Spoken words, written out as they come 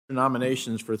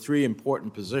Nominations for three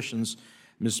important positions: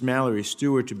 Ms. Mallory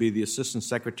Stewart to be the Assistant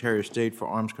Secretary of State for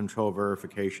Arms Control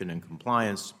Verification and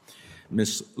Compliance,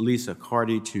 Ms. Lisa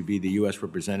Carty to be the U.S.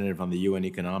 Representative on the UN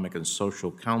Economic and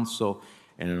Social Council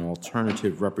and an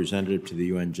alternative representative to the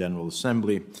UN General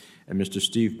Assembly, and Mr.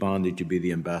 Steve Bondi to be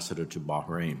the Ambassador to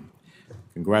Bahrain.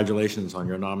 Congratulations on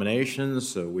your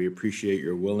nominations. We appreciate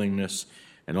your willingness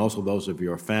and also those of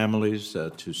your families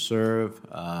to serve.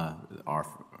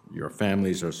 Your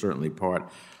families are certainly part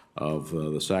of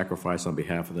the sacrifice on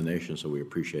behalf of the nation, so we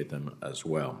appreciate them as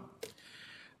well.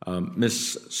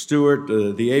 Ms. Stewart,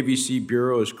 the AVC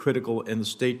Bureau is critical in the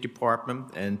State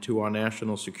Department and to our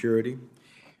national security,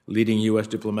 leading U.S.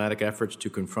 diplomatic efforts to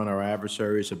confront our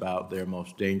adversaries about their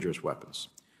most dangerous weapons.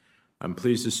 I'm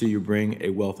pleased to see you bring a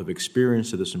wealth of experience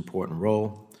to this important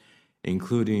role,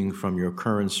 including from your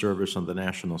current service on the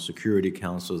National Security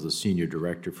Council as the Senior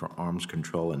Director for Arms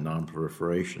Control and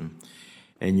Nonproliferation,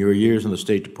 and your years in the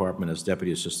State Department as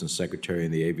Deputy Assistant Secretary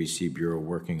in the AVC Bureau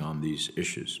working on these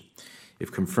issues.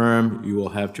 If confirmed, you will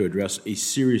have to address a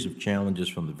series of challenges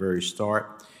from the very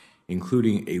start,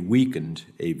 including a weakened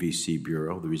AVC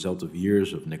Bureau, the result of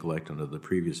years of neglect under the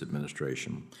previous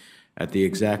administration, at the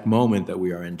exact moment that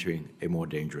we are entering a more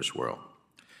dangerous world.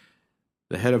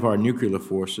 The head of our nuclear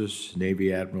forces,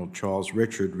 Navy Admiral Charles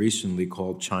Richard, recently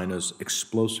called China's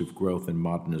explosive growth and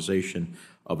modernization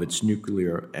of its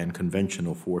nuclear and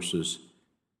conventional forces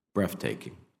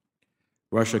breathtaking.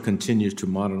 Russia continues to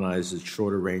modernize its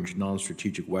shorter-range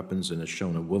non-strategic weapons and has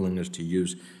shown a willingness to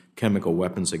use chemical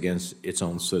weapons against its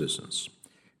own citizens.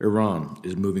 Iran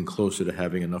is moving closer to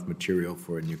having enough material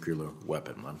for a nuclear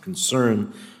weapon. I'm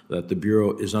concerned that the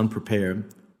Bureau is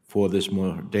unprepared for this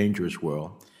more dangerous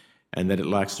world and that it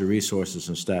lacks the resources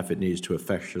and staff it needs to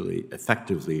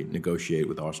effectively negotiate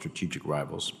with our strategic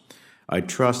rivals. I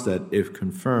trust that, if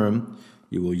confirmed,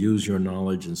 you will use your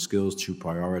knowledge and skills to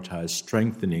prioritize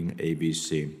strengthening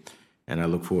AVC, and I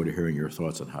look forward to hearing your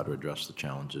thoughts on how to address the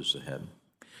challenges ahead.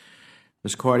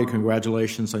 Ms. Carty,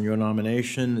 congratulations on your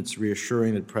nomination. It's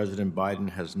reassuring that President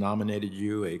Biden has nominated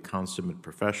you, a consummate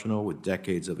professional with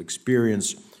decades of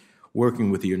experience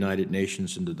working with the United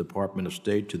Nations and the Department of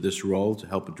State, to this role to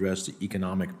help address the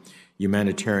economic,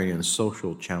 humanitarian, and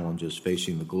social challenges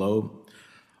facing the globe.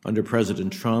 Under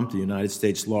President Trump, the United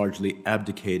States largely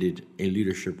abdicated a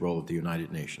leadership role at the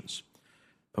United Nations.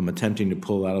 From attempting to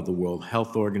pull out of the World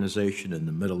Health Organization in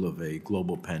the middle of a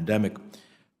global pandemic,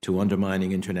 to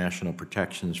undermining international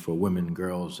protections for women,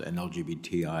 girls, and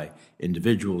LGBTI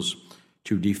individuals,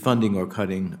 to defunding or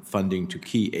cutting funding to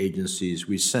key agencies,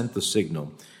 we sent the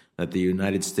signal that the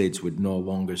United States would no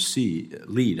longer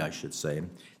lead,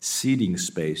 ceding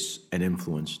space and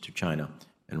influence to China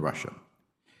and Russia.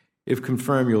 If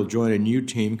confirmed, you'll join a new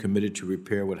team committed to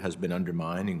repair what has been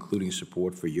undermined, including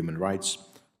support for human rights,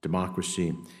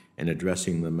 democracy, and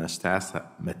addressing the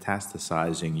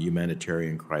metastasizing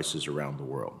humanitarian crisis around the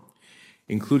world,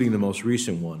 including the most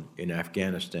recent one in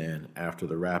Afghanistan after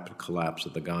the rapid collapse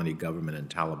of the Ghani government and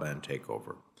Taliban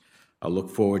takeover. I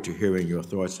look forward to hearing your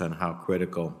thoughts on how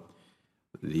critical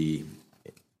the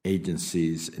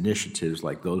agency's initiatives,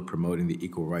 like those promoting the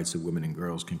equal rights of women and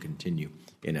girls, can continue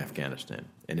in Afghanistan.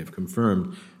 And if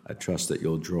confirmed, I trust that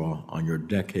you'll draw on your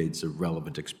decades of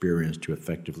relevant experience to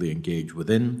effectively engage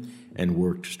within and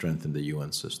work to strengthen the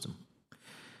UN system.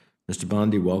 Mr.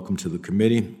 Bondi, welcome to the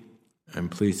committee. I'm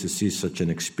pleased to see such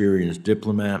an experienced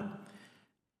diplomat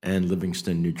and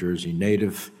Livingston, New Jersey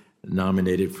native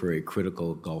nominated for a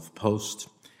critical Gulf post.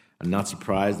 I'm not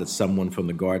surprised that someone from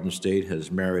the Garden State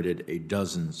has merited a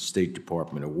dozen State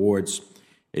Department awards,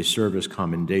 a Service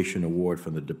Commendation Award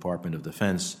from the Department of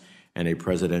Defense, and a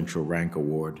Presidential Rank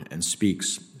Award, and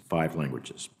speaks 5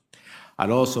 languages. I'd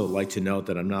also like to note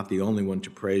that I'm not the only one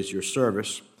to praise your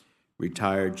service.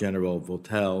 Retired General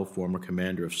Votel, former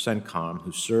commander of CENTCOM,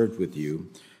 who served with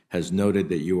you, has noted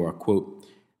that you are, quote,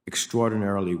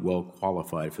 extraordinarily well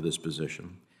qualified for this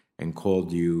position, and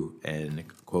called you an,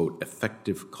 quote,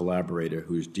 effective collaborator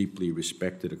who is deeply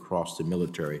respected across the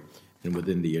military and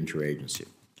within the interagency.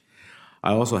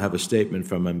 I also have a statement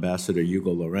from Ambassador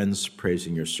Hugo Lorenz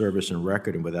praising your service and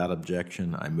record, and without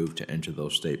objection, I move to enter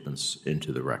those statements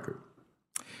into the record.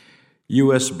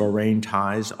 U.S.-Bahrain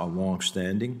ties are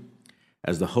long-standing.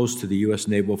 As the host to the U.S.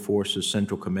 Naval Forces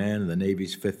Central Command and the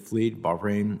Navy's Fifth Fleet,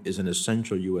 Bahrain is an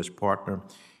essential U.S. partner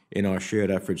in our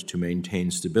shared efforts to maintain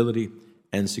stability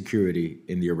and security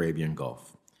in the Arabian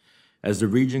Gulf. As the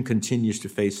region continues to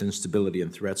face instability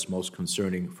and threats most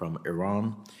concerning from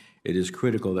Iran, it is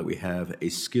critical that we have a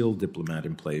skilled diplomat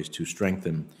in place to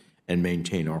strengthen and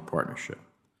maintain our partnership.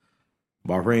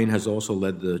 Bahrain has also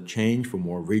led the change for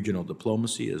more regional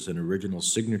diplomacy as an original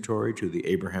signatory to the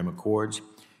Abraham Accords,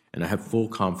 and I have full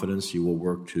confidence you will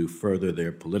work to further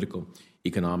their political,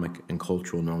 economic, and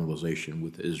cultural normalization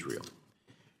with Israel.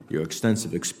 Your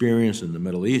extensive experience in the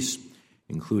Middle East,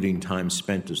 including time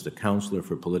spent as the Counselor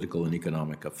for Political and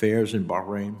Economic Affairs in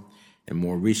Bahrain, and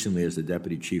more recently as the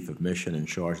Deputy Chief of Mission and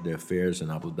Charge d'Affaires in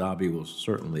Abu Dhabi, will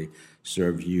certainly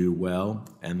serve you well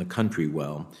and the country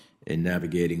well in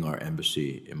navigating our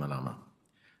embassy in Manama.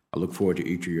 I look forward to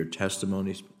each of your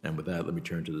testimonies, and with that, let me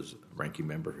turn to the ranking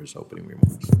member for his opening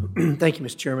remarks. Thank you,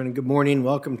 Mr. Chairman, and good morning.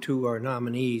 Welcome to our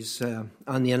nominees.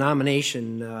 On the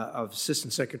nomination of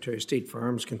Assistant Secretary of State for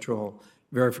Arms Control,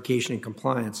 Verification, and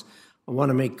Compliance, I want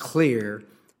to make clear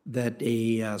that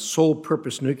a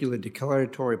sole-purpose nuclear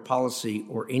declaratory policy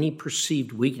or any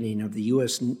perceived weakening of the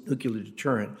U.S. nuclear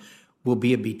deterrent will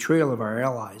be a betrayal of our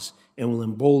allies and will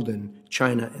embolden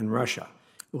China and Russia.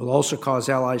 It will also cause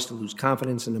allies to lose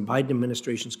confidence in the Biden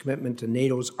administration's commitment to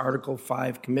NATO's Article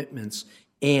 5 commitments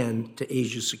and to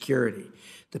Asia's security.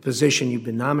 The position you've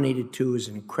been nominated to is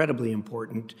incredibly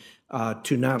important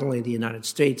to not only the United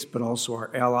States, but also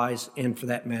our allies and, for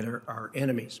that matter, our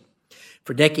enemies.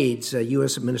 For decades,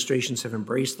 U.S. administrations have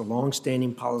embraced the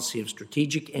longstanding policy of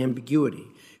strategic ambiguity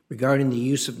regarding the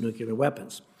use of nuclear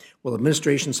weapons. While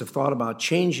administrations have thought about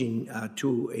changing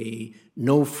to a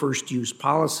no-first-use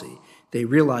policy, they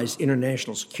realized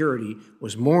international security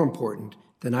was more important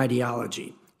than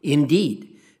ideology.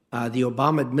 Indeed, the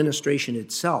Obama administration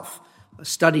itself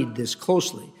studied this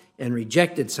closely and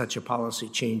rejected such a policy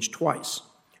change twice.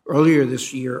 Earlier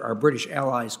this year, our British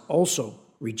allies also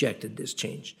rejected this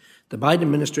change. The Biden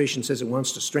administration says it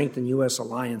wants to strengthen U.S.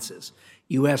 alliances.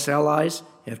 U.S. allies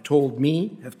have told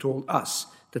us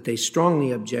that they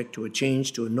strongly object to a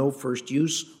change to a no first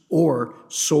use or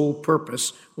sole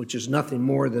purpose, which is nothing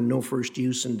more than no first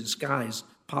use in disguise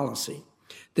policy.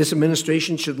 This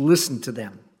administration should listen to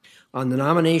them. On the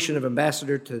nomination of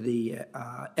ambassador to the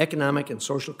Economic and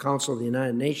Social Council of the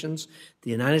United Nations,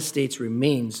 the United States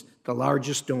remains the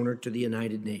largest donor to the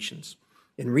United Nations.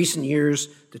 In recent years,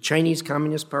 the Chinese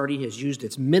Communist Party has used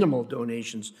its minimal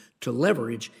donations to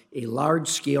leverage a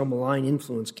large-scale malign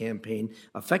influence campaign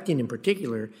affecting, in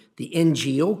particular, the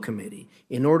NGO Committee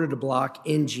in order to block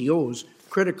NGOs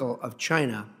critical of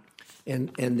China, and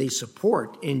they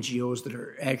support NGOs that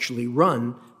are actually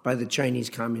run by the Chinese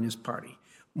Communist Party.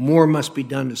 More must be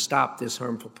done to stop this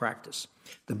harmful practice.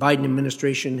 The Biden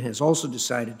administration has also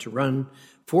decided to run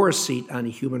for a seat on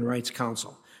the Human Rights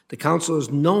Council. The Council is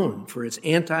known for its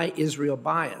anti-Israel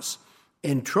bias,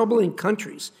 and troubling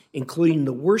countries, including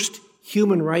the worst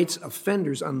human rights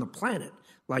offenders on the planet,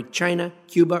 like China,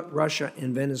 Cuba, Russia,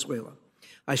 and Venezuela.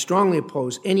 I strongly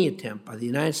oppose any attempt by the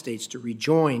United States to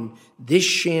rejoin this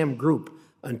sham group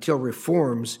until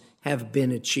reforms have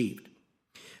been achieved.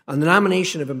 On the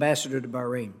nomination of ambassador to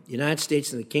Bahrain, the United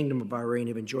States and the Kingdom of Bahrain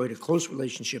have enjoyed a close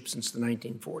relationship since the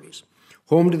 1940s.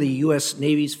 Home to the U.S.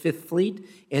 Navy's Fifth Fleet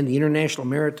and the international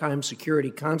maritime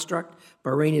security construct,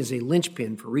 Bahrain is a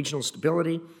linchpin for regional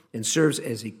stability and serves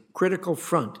as a critical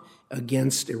front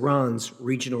against Iran's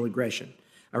regional aggression.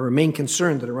 I remain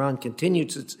concerned that Iran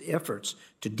continues its efforts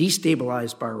to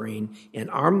destabilize Bahrain and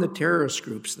arm the terrorist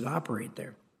groups that operate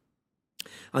there.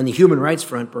 On the human rights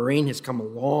front, Bahrain has come a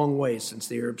long way since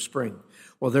the Arab Spring.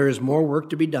 While there is more work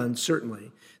to be done,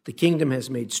 certainly, the kingdom has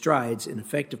made strides in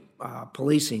effective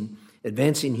policing,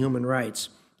 advancing human rights,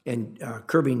 and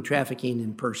curbing trafficking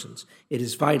in persons. It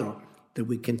is vital that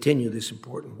we continue this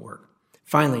important work.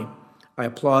 Finally, I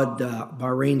applaud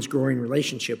Bahrain's growing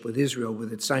relationship with Israel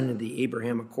with its signing of the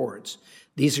Abraham Accords.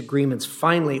 These agreements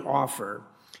finally offer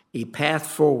a path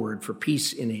forward for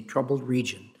peace in a troubled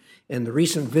region, and the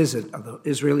recent visit of the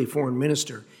Israeli foreign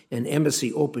minister and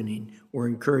embassy opening were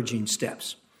encouraging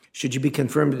steps. Should you be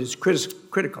confirmed, it is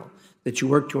critical that you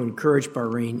work to encourage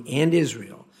Bahrain and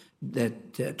Israel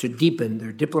to deepen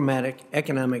their diplomatic,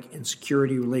 economic, and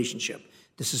security relationship.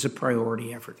 This is a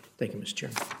priority effort. Thank you, Mr.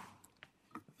 Chairman.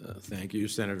 Thank you,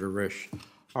 Senator Risch.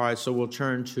 All right, so we'll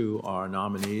turn to our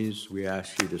nominees. We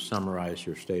ask you to summarize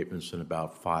your statements in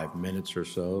about 5 minutes or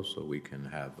so we can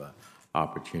have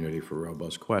opportunity for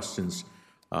robust questions.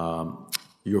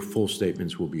 Your full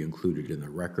statements will be included in the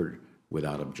record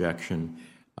without objection,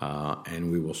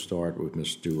 and we will start with Ms.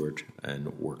 Stewart and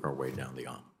work our way down the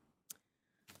aisle.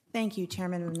 Thank you,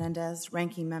 Chairman Menendez,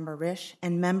 Ranking Member Risch,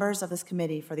 and members of this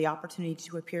committee for the opportunity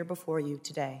to appear before you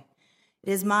today. It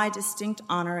is my distinct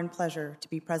honor and pleasure to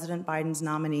be President Biden's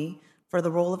nominee for the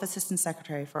role of Assistant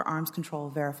Secretary for Arms Control,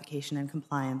 Verification, and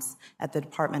Compliance at the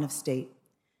Department of State.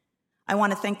 I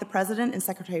want to thank the President and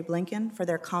Secretary Blinken for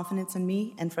their confidence in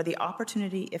me and for the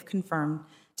opportunity, if confirmed,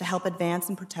 to help advance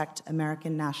and protect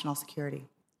American national security.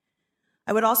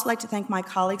 I would also like to thank my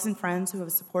colleagues and friends who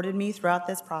have supported me throughout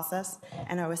this process,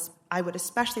 and I would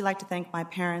especially like to thank my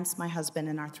parents, my husband,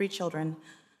 and our 3 children.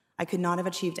 I could not have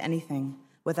achieved anything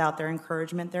without their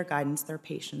encouragement, their guidance, their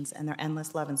patience, and their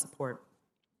endless love and support.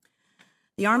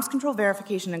 The Arms Control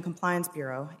Verification and Compliance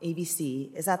Bureau,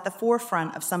 AVC, is at the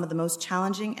forefront of some of the most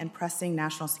challenging and pressing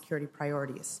national security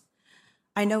priorities.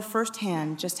 I know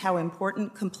firsthand just how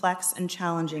important, complex, and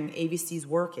challenging AVC's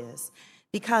work is,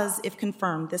 because, if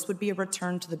confirmed, this would be a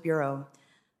return to the Bureau,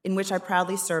 in which I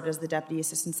proudly served as the Deputy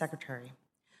Assistant Secretary.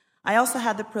 I also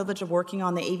had the privilege of working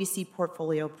on the AVC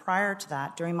portfolio prior to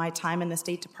that during my time in the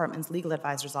State Department's Legal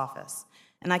Advisor's Office,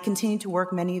 and I continue to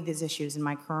work many of these issues in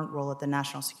my current role at the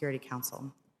National Security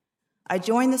Council. I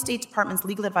joined the State Department's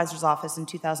Legal Advisor's Office in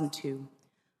 2002.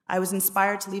 I was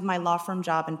inspired to leave my law firm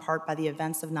job in part by the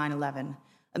events of 9/11,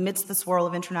 amidst the swirl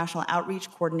of international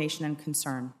outreach, coordination, and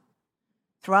concern.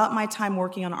 Throughout my time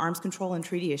working on arms control and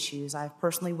treaty issues, I have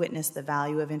personally witnessed the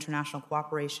value of international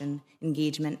cooperation,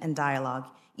 engagement, and dialogue,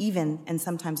 even and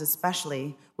sometimes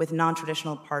especially with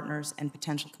non-traditional partners and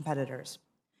potential competitors.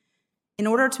 In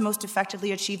order to most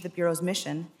effectively achieve the Bureau's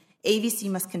mission, AVC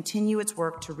must continue its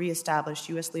work to reestablish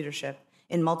U.S. leadership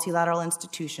in multilateral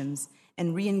institutions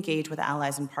and re-engage with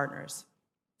allies and partners.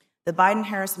 The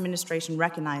Biden-Harris administration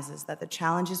recognizes that the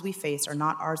challenges we face are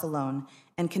not ours alone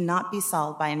and cannot be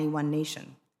solved by any one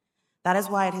nation. That is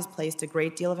why it has placed a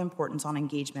great deal of importance on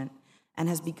engagement and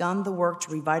has begun the work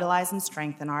to revitalize and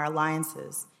strengthen our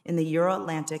alliances in the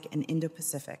Euro-Atlantic and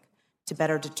Indo-Pacific to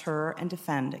better deter and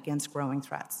defend against growing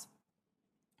threats.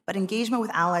 But engagement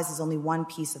with allies is only one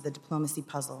piece of the diplomacy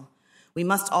puzzle. We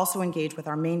must also engage with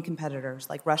our main competitors,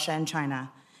 like Russia and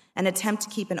China, and attempt to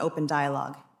keep an open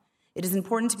dialogue. It is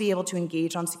important to be able to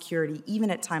engage on security even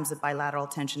at times of bilateral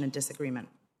tension and disagreement.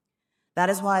 That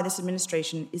is why this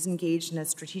administration is engaged in a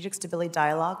strategic stability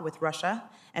dialogue with Russia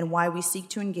and why we seek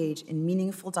to engage in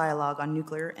meaningful dialogue on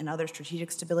nuclear and other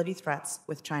strategic stability threats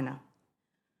with China.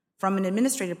 From an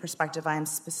administrative perspective, I am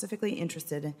specifically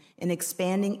interested in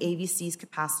expanding AVC's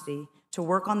capacity to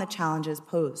work on the challenges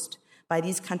posed by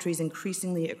these countries'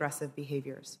 increasingly aggressive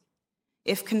behaviors.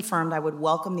 If confirmed, I would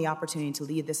welcome the opportunity to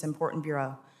lead this important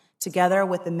bureau, together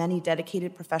with the many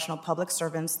dedicated professional public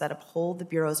servants that uphold the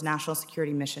Bureau's national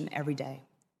security mission every day.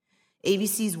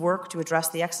 AVC's work to address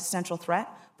the existential threat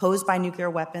posed by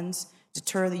nuclear weapons,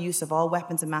 deter the use of all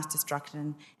weapons of mass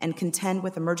destruction, and contend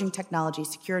with emerging technology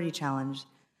security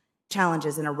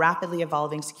challenges in a rapidly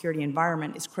evolving security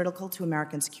environment is critical to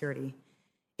American security.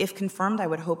 If confirmed, I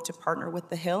would hope to partner with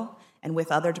the Hill and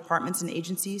with other departments and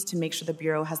agencies to make sure the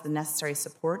Bureau has the necessary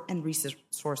support and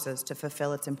resources to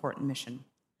fulfill its important mission.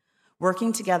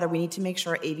 Working together, we need to make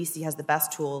sure AVC has the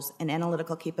best tools and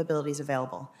analytical capabilities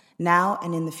available, now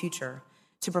and in the future,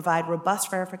 to provide robust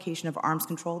verification of arms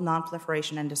control,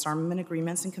 nonproliferation, and disarmament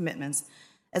agreements and commitments,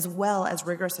 as well as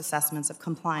rigorous assessments of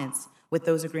compliance with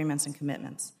those agreements and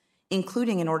commitments,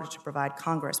 including in order to provide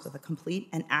Congress with a complete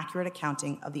and accurate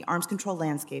accounting of the arms control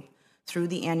landscape through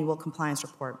the annual compliance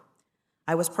report.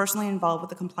 I was personally involved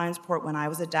with the compliance report when I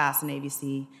was a DAS in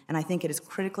AVC, and I think it is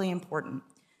critically important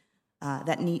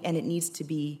and it needs to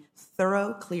be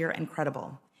thorough, clear, and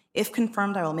credible. If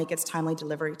confirmed, I will make its timely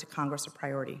delivery to Congress a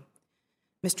priority.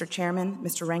 Mr. Chairman,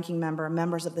 Mr. Ranking Member,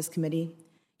 members of this committee,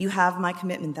 you have my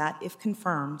commitment that, if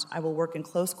confirmed, I will work in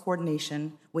close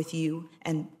coordination with you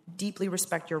and deeply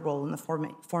respect your role in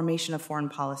the formation of foreign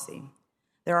policy.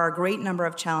 There are a great number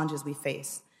of challenges we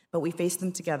face, but we face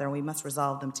them together and we must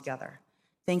resolve them together.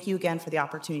 Thank you again for the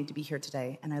opportunity to be here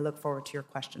today, and I look forward to your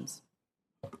questions.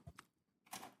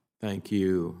 Thank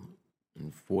you.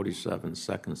 And 47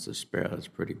 seconds to spare. That's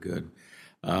pretty good.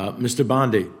 Mr.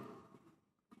 Bondi.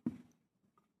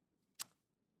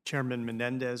 Chairman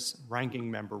Menendez, Ranking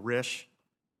Member Risch,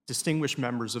 distinguished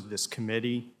members of this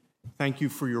committee, thank you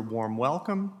for your warm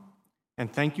welcome,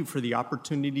 and thank you for the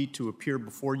opportunity to appear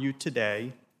before you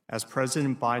today as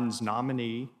President Biden's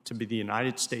nominee to be the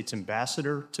United States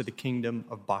Ambassador to the Kingdom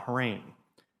of Bahrain.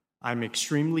 I'm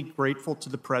extremely grateful to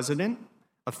the President,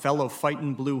 a fellow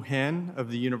fightin' blue hen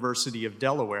of the University of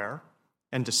Delaware,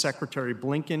 and to Secretary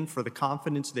Blinken for the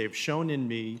confidence they have shown in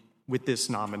me with this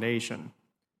nomination.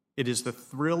 It is the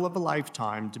thrill of a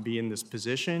lifetime to be in this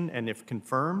position, and if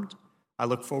confirmed, I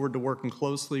look forward to working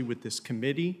closely with this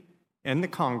committee and the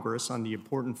Congress on the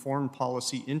important foreign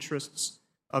policy interests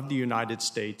of the United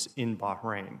States in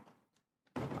Bahrain.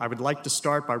 I would like to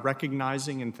start by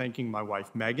recognizing and thanking my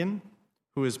wife, Megan,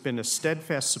 who has been a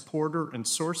steadfast supporter and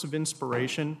source of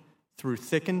inspiration through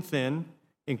thick and thin,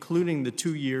 including the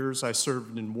 2 years I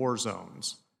served in war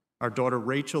zones. Our daughter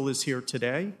Rachel is here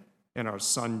today, and our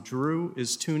son Drew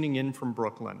is tuning in from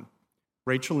Brooklyn.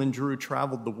 Rachel and Drew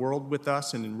traveled the world with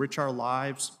us and enrich our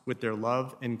lives with their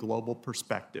love and global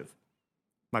perspective.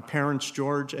 My parents,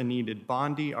 George and Enid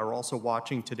Bondi, are also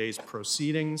watching today's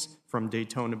proceedings from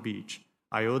Daytona Beach.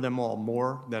 I owe them all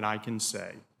more than I can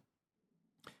say.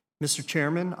 Mr.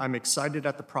 Chairman, I'm excited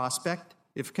at the prospect,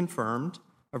 if confirmed,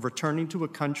 of returning to a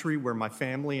country where my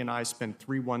family and I spent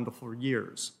 3 wonderful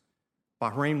years.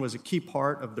 Bahrain was a key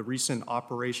part of the recent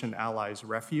Operation Allies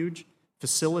Refuge,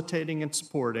 facilitating and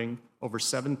supporting over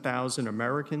 7,000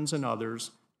 Americans and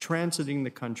others transiting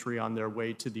the country on their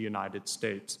way to the United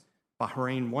States.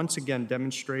 Bahrain once again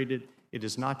demonstrated it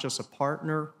is not just a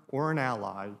partner or an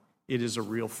ally, it is a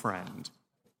real friend.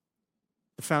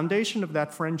 The foundation of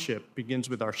that friendship begins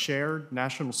with our shared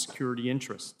national security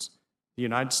interests. The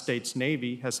United States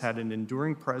Navy has had an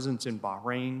enduring presence in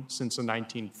Bahrain since the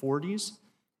 1940s,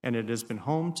 and it has been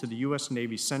home to the U.S.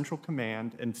 Navy Central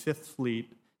Command and Fifth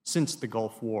Fleet since the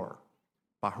Gulf War.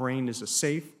 Bahrain is a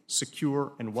safe,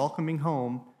 secure, and welcoming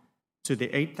home to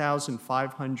the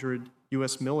 8,500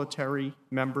 U.S. military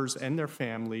members and their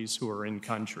families who are in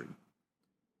country.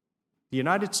 The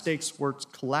United States works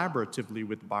collaboratively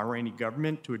with the Bahraini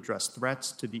government to address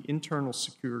threats to the internal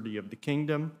security of the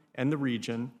kingdom and the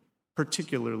region,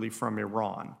 particularly from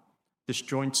Iran. This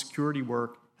joint security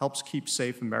work helps keep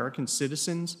safe American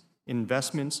citizens,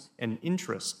 investments, and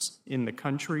interests in the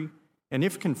country, and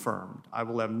if confirmed, I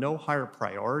will have no higher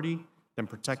priority than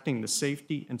protecting the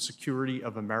safety and security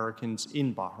of Americans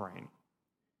in Bahrain.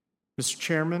 Mr.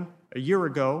 Chairman, a year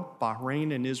ago,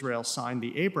 Bahrain and Israel signed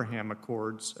the Abraham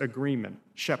Accords agreement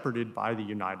shepherded by the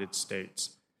United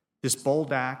States. This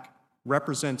bold act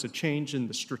represents a change in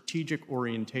the strategic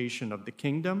orientation of the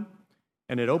kingdom,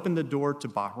 and it opened the door to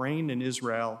Bahrain and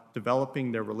Israel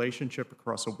developing their relationship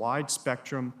across a wide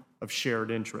spectrum of shared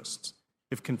interests.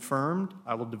 If confirmed,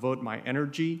 I will devote my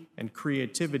energy and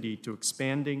creativity to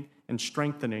expanding and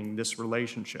strengthening this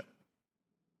relationship.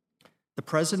 The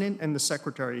President and the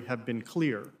Secretary have been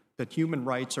clear that human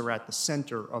rights are at the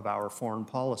center of our foreign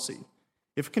policy.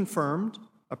 If confirmed,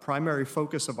 a primary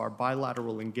focus of our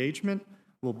bilateral engagement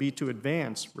will be to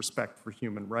advance respect for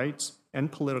human rights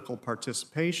and political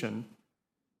participation,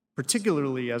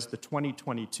 particularly as the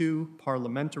 2022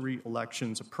 parliamentary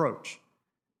elections approach.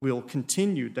 We will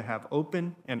continue to have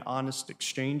open and honest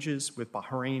exchanges with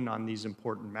Bahrain on these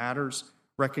important matters,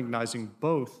 recognizing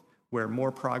both where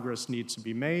more progress needs to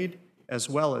be made, as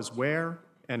well as where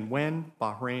and when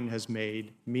Bahrain has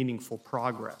made meaningful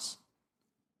progress.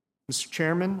 Mr.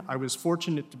 Chairman, I was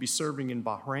fortunate to be serving in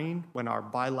Bahrain when our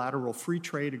bilateral free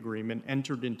trade agreement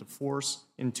entered into force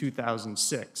in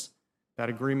 2006. That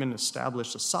agreement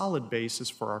established a solid basis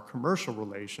for our commercial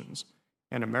relations,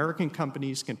 and American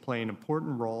companies can play an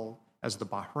important role as the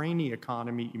Bahraini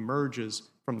economy emerges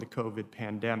from the COVID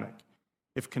pandemic.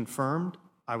 If confirmed,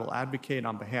 I will advocate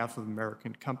on behalf of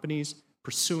American companies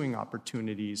pursuing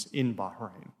opportunities in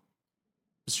Bahrain.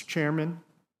 Mr. Chairman,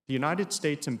 the United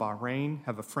States and Bahrain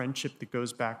have a friendship that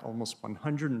goes back almost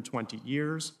 120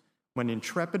 years when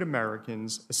intrepid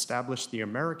Americans established the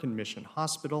American Mission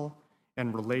Hospital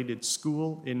and related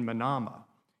school in Manama.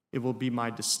 It will be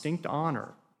my distinct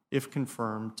honor, if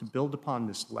confirmed, to build upon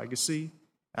this legacy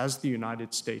as the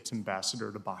United States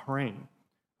Ambassador to Bahrain.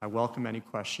 I welcome any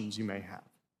questions you may have.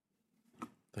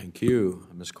 Thank you.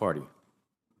 Ms. Carty.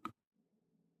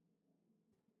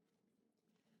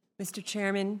 Mr.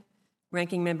 Chairman,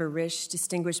 Ranking Member Risch,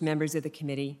 distinguished members of the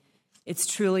committee, it's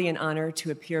truly an honor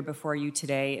to appear before you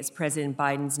today as President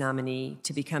Biden's nominee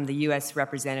to become the U.S.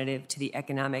 representative to the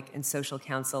Economic and Social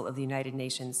Council of the United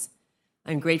Nations.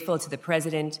 I'm grateful to the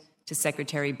President, to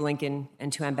Secretary Blinken,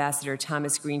 and to Ambassador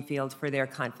Thomas Greenfield for their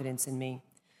confidence in me.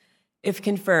 If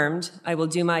confirmed, I will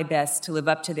do my best to live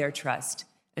up to their trust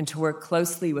and to work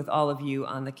closely with all of you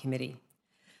on the committee.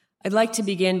 I'd like to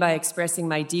begin by expressing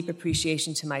my deep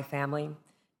appreciation to my family,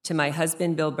 to my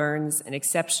husband, Bill Burns, an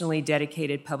exceptionally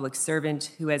dedicated public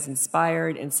servant who has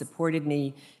inspired and supported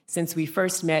me since we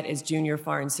first met as junior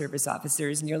Foreign Service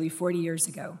officers nearly 40 years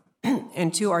ago,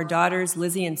 and to our daughters,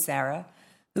 Lizzie and Sarah,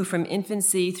 who from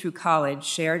infancy through college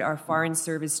shared our Foreign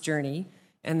Service journey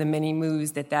and the many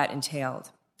moves that entailed.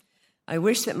 I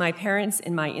wish that my parents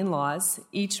and my in-laws,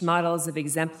 each models of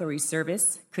exemplary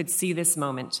service, could see this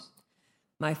moment.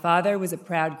 My father was a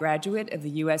proud graduate of the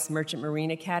U.S. Merchant Marine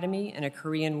Academy and a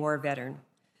Korean War veteran.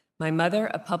 My mother,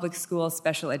 a public school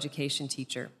special education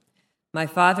teacher. My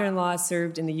father-in-law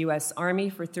served in the U.S. Army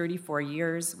for 34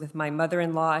 years, with my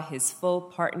mother-in-law his full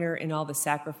partner in all the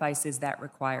sacrifices that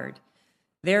required.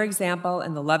 Their example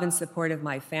and the love and support of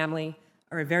my family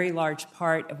are a very large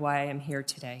part of why I am here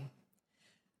today.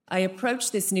 I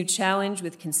approach this new challenge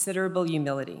with considerable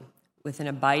humility, with an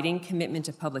abiding commitment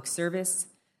to public service,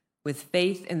 with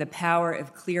faith in the power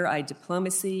of clear-eyed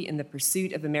diplomacy in the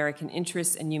pursuit of American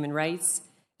interests and human rights,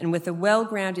 and with a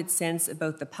well-grounded sense of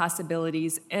both the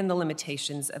possibilities and the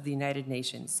limitations of the United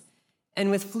Nations,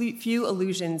 and with few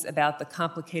illusions about the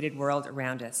complicated world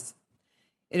around us.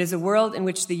 It is a world in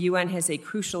which the UN has a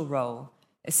crucial role,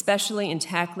 especially in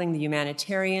tackling the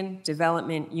humanitarian,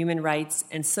 development, human rights,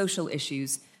 and social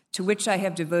issues to which I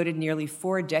have devoted nearly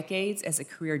 4 decades as a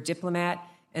career diplomat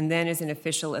and then as an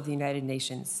official of the United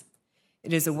Nations.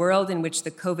 It is a world in which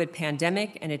the COVID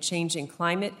pandemic and a changing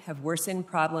climate have worsened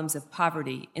problems of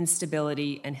poverty,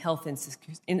 instability, and health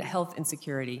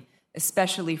insecurity,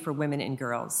 especially for women and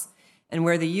girls, and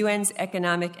where the UN's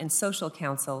Economic and Social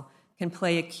Council can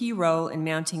play a key role in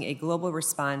mounting a global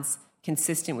response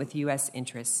consistent with U.S.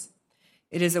 interests.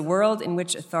 It is a world in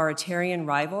which authoritarian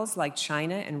rivals like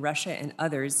China and Russia and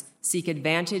others seek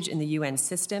advantage in the UN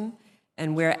system,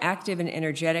 and where active and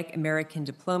energetic American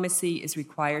diplomacy is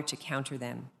required to counter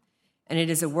them. And it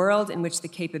is a world in which the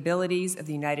capabilities of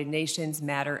the United Nations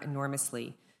matter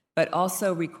enormously, but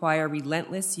also require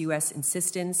relentless U.S.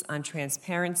 insistence on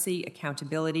transparency,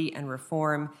 accountability, and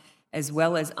reform, as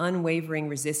well as unwavering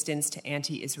resistance to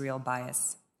anti-Israel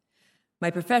bias. My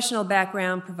professional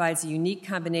background provides a unique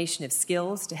combination of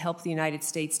skills to help the United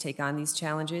States take on these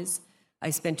challenges. I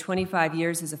spent 25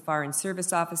 years as a Foreign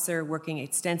Service officer working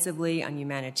extensively on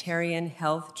humanitarian,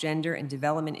 health, gender, and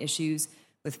development issues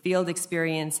with field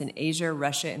experience in Asia,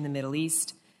 Russia, and the Middle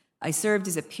East. I served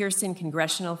as a Pearson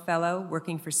Congressional Fellow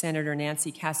working for Senator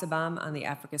Nancy Kassebaum on the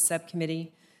Africa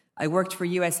Subcommittee. I worked for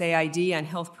USAID on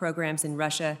health programs in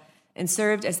Russia and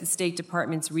served as the State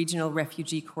Department's Regional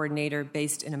Refugee Coordinator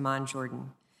based in Amman,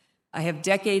 Jordan. I have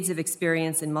decades of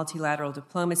experience in multilateral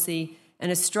diplomacy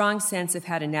and a strong sense of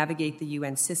how to navigate the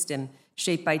UN system,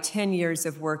 shaped by 10 years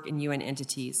of work in UN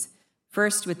entities.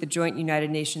 First with the Joint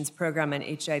United Nations Program on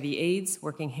HIV/AIDS,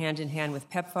 working hand-in-hand with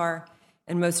PEPFAR,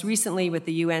 and most recently with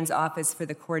the UN's Office for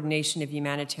the Coordination of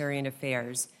Humanitarian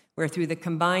Affairs, where through the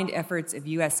combined efforts of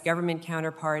U.S. government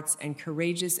counterparts and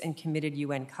courageous and committed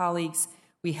UN colleagues,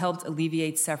 we helped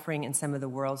alleviate suffering in some of the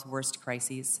world's worst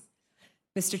crises.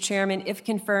 Mr. Chairman, if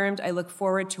confirmed, I look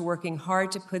forward to working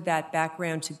hard to put that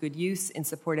background to good use in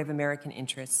support of American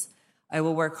interests. I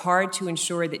will work hard to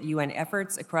ensure that UN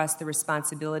efforts across the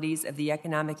responsibilities of the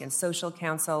Economic and Social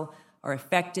Council are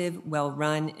effective,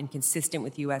 well-run, and consistent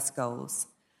with U.S. goals.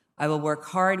 I will work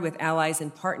hard with allies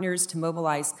and partners to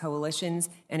mobilize coalitions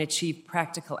and achieve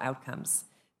practical outcomes.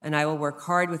 And I will work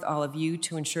hard with all of you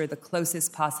to ensure the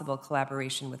closest possible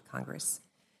collaboration with Congress.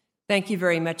 Thank you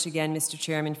very much again, Mr.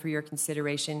 Chairman, for your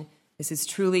consideration. This is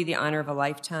truly the honor of a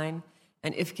lifetime,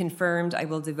 and if confirmed, I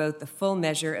will devote the full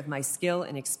measure of my skill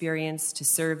and experience to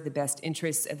serve the best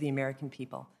interests of the American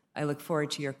people. I look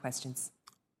forward to your questions.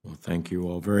 Well, thank you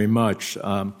all very much.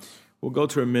 We'll go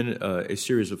to a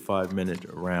series of 5-minute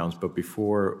rounds, but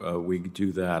before we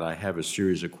do that, I have a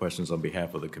series of questions on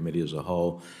behalf of the committee as a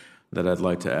whole that I'd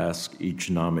like to ask each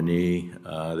nominee.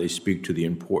 They speak to the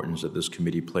importance that this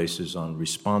committee places on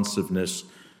responsiveness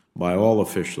by all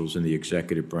officials in the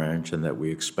executive branch and that we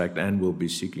expect and will be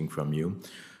seeking from you.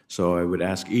 So I would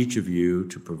ask each of you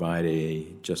to provide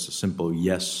just a simple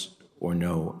yes or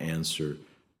no answer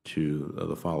to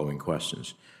the following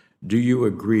questions. Do you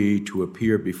agree to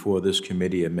appear before this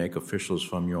committee and make officials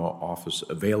from your office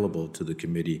available to the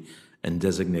committee and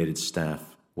designated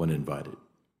staff when invited?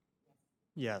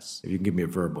 Yes. If you can give me a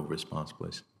verbal response,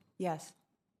 please. Yes.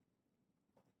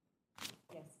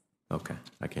 Yes. Okay,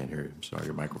 I can't hear you. I'm sorry,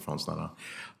 your microphone's not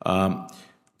on.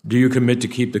 Do you commit to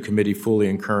keep the committee fully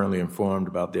and currently informed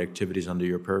about the activities under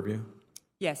your purview?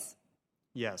 Yes.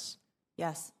 Yes.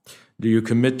 Yes. Do you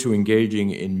commit to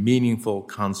engaging in meaningful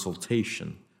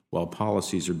consultation while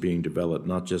policies are being developed,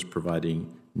 not just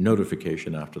providing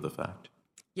notification after the fact?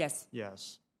 Yes.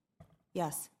 Yes.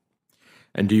 Yes.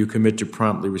 And do you commit to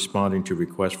promptly responding to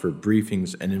requests for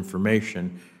briefings and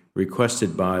information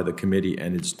requested by the committee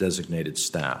and its designated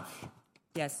staff?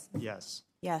 Yes. Yes.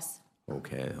 Yes.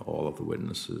 Okay, all of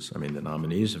the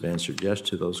nominees have answered yes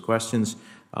to those questions.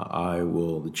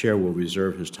 The chair will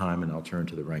reserve his time, and I'll turn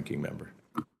to the ranking member.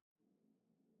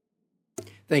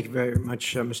 Thank you very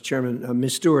much, Mr. Chairman.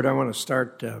 Ms. Stewart, I want to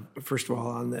start, first of all,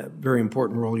 on the very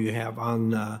important role you have on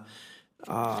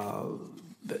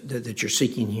that you're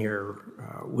seeking here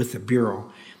with the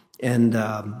Bureau. And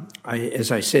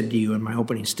as I said to you in my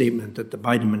opening statement, that the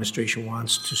Biden administration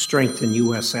wants to strengthen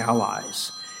U.S.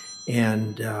 allies,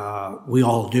 and we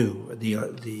all do.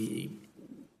 The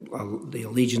the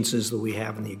allegiances that we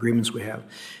have and the agreements we have.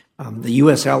 The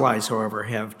U.S. allies, however,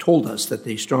 have told us that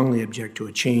they strongly object to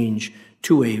a change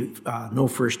to a no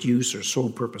first use or sole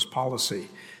purpose policy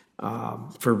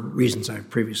for reasons I've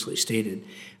previously stated.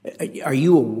 Are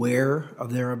you aware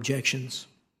of their objections?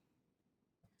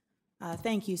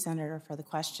 Thank you, Senator, for the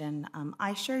question.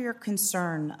 I share your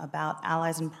concern about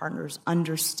allies and partners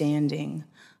understanding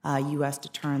U.S.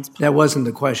 deterrence policy. That wasn't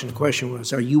the question. The question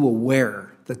was, are you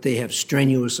aware that they have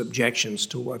strenuous objections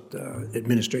to what the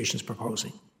administration is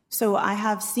proposing? So I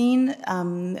have seen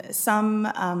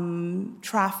some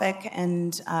traffic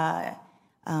and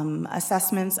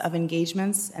assessments of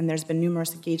engagements, and there's been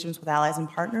numerous engagements with allies and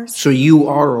partners. So you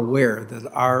are aware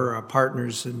that our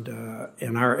partners and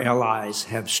our allies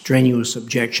have strenuous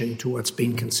objection to what's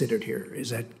being considered here. Is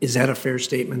that a fair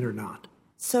statement or not?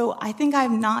 So I think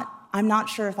I'm not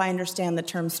sure if I understand the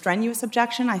term strenuous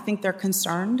objection. I think they're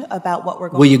concerned about what we're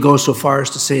going to do. Will you go so far as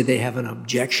to say they have an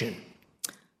objection?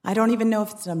 I don't even know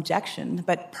if it's an objection,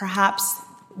 but perhaps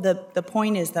the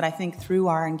point is that I think through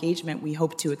our engagement, we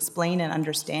hope to explain and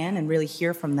understand and really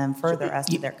hear from them further as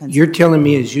to their concerns. You're telling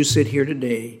me as you sit here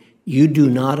today, you do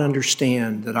not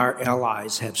understand that our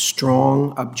allies have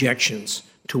strong objections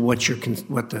to what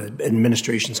the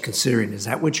administration's considering. Is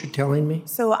that what you're telling me?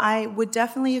 So I would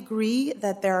definitely agree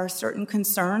that there are certain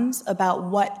concerns about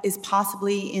what is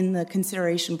possibly in the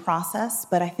consideration process,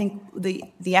 but I think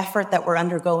the effort that we're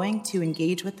undergoing to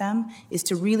engage with them is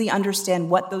to really understand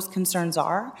what those concerns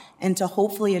are and to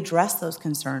hopefully address those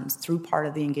concerns through part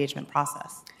of the engagement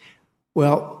process.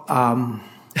 Well,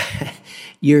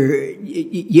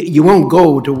 you won't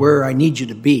go to where I need you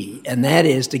to be, and that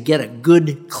is to get a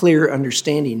good, clear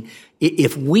understanding.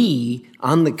 If we,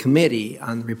 on the committee,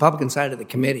 on the Republican side of the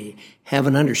committee, have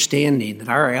an understanding that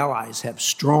our allies have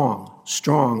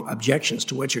strong objections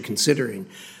to what you're considering,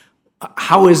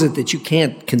 how is it that you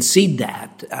can't concede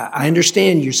that? I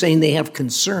understand you're saying they have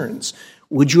concerns.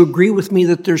 Would you agree with me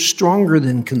that they're stronger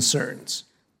than concerns?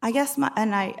 I guess,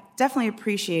 and I definitely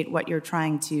appreciate what you're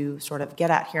trying to sort of get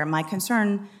at here. My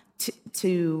concern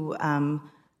to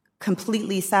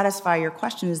completely satisfy your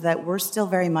question is that we're still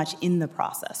very much in the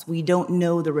process. We don't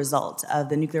know the result of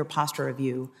the nuclear posture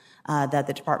review that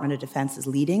the Department of Defense is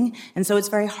leading. And so it's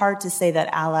very hard to say that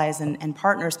allies and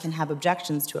partners can have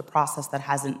objections to a process that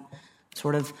hasn't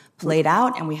sort of played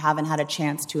out, and we haven't had a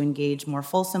chance to engage more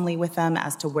fulsomely with them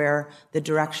as to where the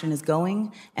direction is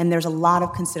going. And there's a lot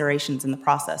of considerations in the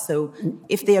process. So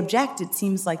if they object, it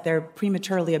seems like they're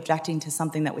prematurely objecting to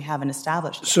something that we haven't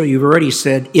established yet. So you've already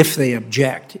said if they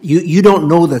object. You don't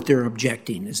know that they're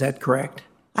objecting. Is that correct?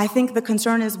 I think the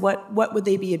concern is what would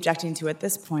they be objecting to at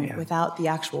this point without the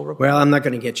actual report? Well, I'm not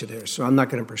going to get you there, so I'm not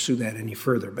going to pursue that any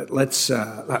further. But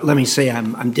let me say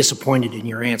I'm disappointed in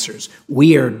your answers.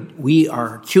 We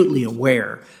are acutely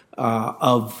aware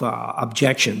of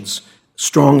objections,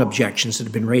 strong objections that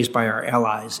have been raised by our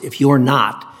allies. If you're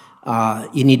not,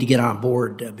 you need to get on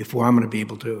board before I'm going to be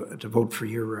able to vote for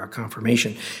your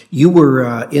confirmation. You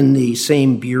were in the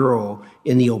same bureau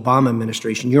in the Obama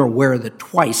administration. You're aware that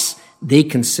twice they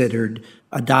considered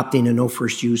adopting a no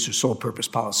first use or sole purpose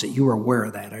policy. You were aware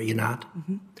of that, are you not?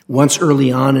 Mm-hmm. Once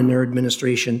early on in their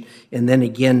administration, and then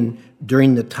again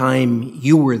during the time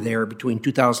you were there between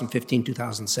 2015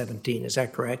 2017. Is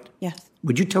that correct? Yes.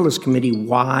 Would you tell this committee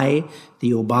why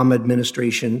the Obama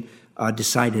administration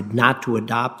decided not to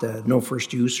adopt a no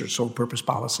first use or sole purpose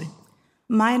policy?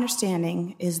 My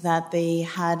understanding is that they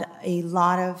had a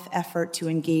lot of effort to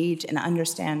engage and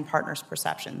understand partners'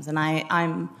 perceptions. And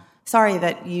I'm sorry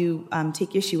that you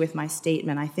take issue with my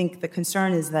statement. I think the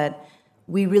concern is that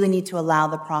we really need to allow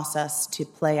the process to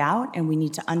play out, and we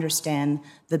need to understand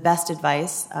the best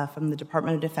advice from the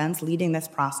Department of Defense leading this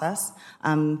process,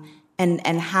 and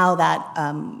how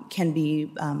that can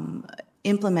be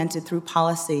implemented through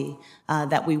policy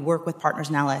that we work with partners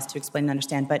and allies to explain and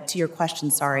understand. But to your question,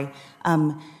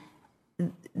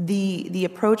 the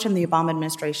approach in the Obama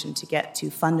administration to get to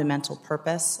fundamental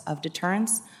purpose of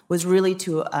deterrence was really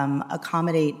to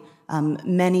accommodate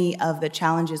many of the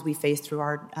challenges we face through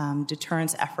our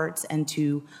deterrence efforts and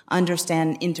to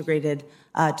understand integrated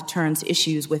deterrence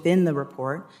issues within the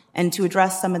report and to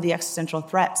address some of the existential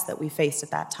threats that we faced at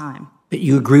that time. But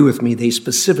you agree with me, they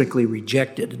specifically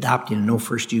rejected adopting a no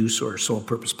first use or sole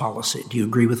purpose policy. Do you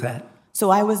agree with that? So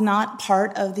I was not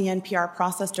part of the NPR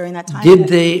process during that time. Did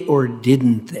they or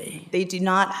didn't they? They do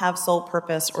not have sole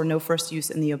purpose or no first use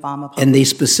in the Obama policy. And they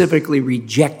specifically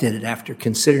rejected it after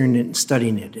considering it and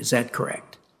studying it. Is that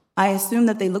correct? I assume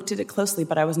that they looked at it closely,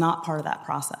 but I was not part of that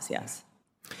process, yes.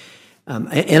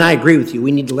 And I agree with you.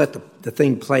 We need to let the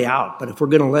thing play out. But if we're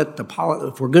going to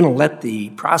let the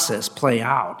process play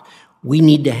out, we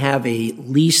need to have at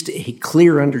least a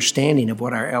clear understanding of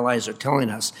what our allies are telling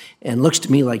us. And it looks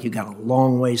to me like you've got a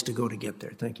long ways to go to get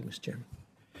there. Thank you, Mr. Chairman.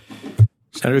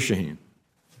 Senator Shaheen.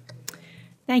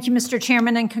 Thank you, Mr.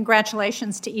 Chairman, and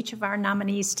congratulations to each of our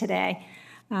nominees today.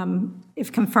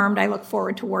 If confirmed, I look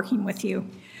forward to working with you.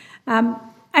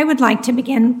 I would like to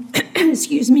begin,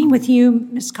 with you,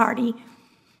 Ms. Carty.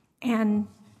 And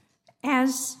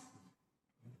as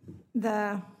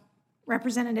the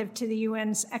representative to the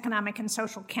UN's Economic and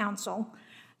Social Council,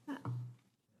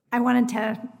 I wanted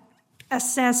to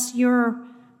assess your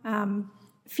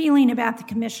feeling about the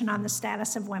Commission on the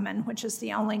Status of Women, which is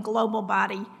the only global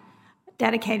body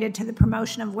dedicated to the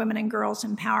promotion of women and girls'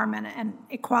 empowerment and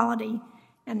equality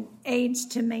and aids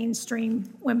to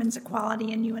mainstream women's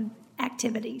equality in UN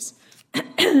activities.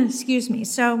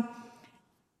 So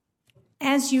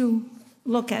as you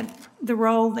look at the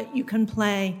role that you can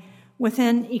play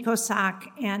within ECOSOC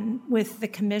and with the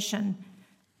Commission,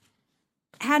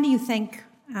 how do you think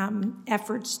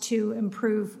efforts to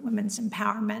improve women's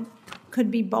empowerment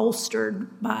could be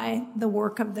bolstered by the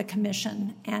work of the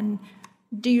Commission? And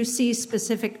do you see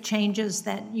specific changes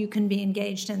that you can be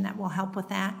engaged in that will help with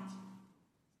that?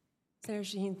 Senator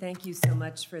Shaheen, thank you so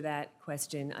much for that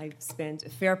question. I've spent a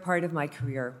fair part of my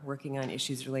career working on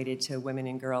issues related to women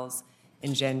and girls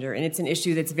and gender, and it's an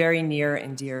issue that's very near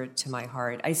and dear to my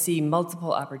heart. I see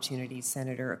multiple opportunities,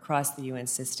 Senator, across the UN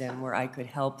system where I could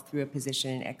help through a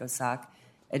position in ECOSOC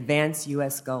advance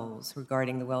U.S. goals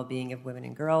regarding the well-being of women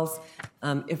and girls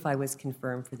if I was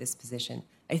confirmed for this position.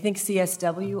 I think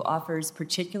CSW offers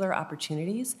particular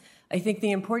opportunities. I think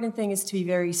the important thing is to be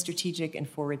very strategic and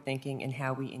forward-thinking in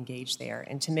how we engage there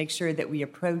and to make sure that we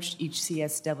approach each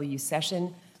CSW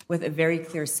session with a very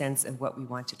clear sense of what we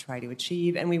want to try to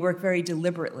achieve. And we work very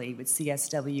deliberately with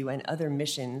CSW and other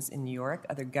missions in New York,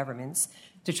 other governments,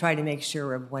 to try to make sure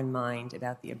we're of one mind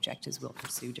about the objectives we'll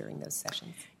pursue during those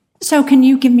sessions. So can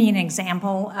you give me an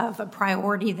example of a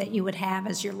priority that you would have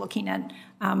as you're looking at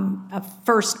a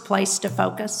first place to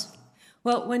focus?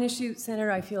 Well, one issue,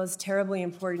 Senator, I feel is terribly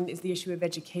important is the issue of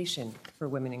education for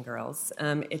women and girls.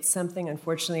 It's something,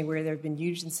 unfortunately, where there have been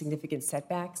huge and significant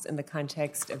setbacks in the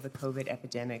context of the COVID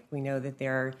epidemic. We know that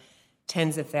there are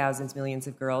tens of thousands, millions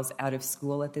of girls out of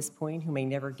school at this point who may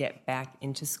never get back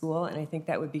into school, and I think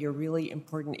that would be a really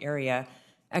important area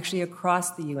actually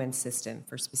across the UN system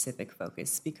for specific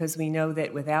focus, because we know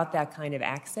that without that kind of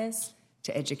access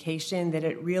to education, that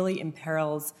it really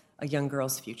imperils a young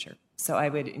girl's future. So I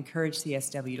would encourage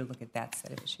CSW to look at that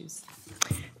set of issues.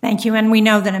 Thank you. And we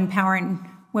know that empowering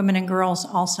women and girls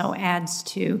also adds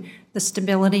to the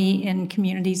stability in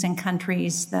communities and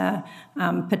countries, the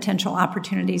potential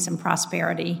opportunities and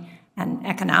prosperity and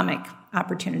economic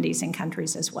opportunities in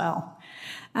countries as well.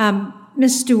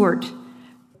 Ms. Stewart,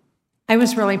 I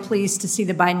was really pleased to see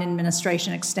the Biden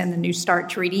administration extend the New START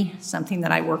treaty, something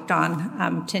that I worked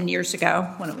on 10 years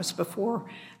ago when it was before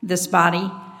this body.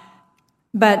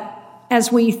 But as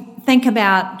we think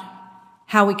about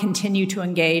how we continue to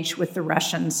engage with the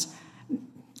Russians,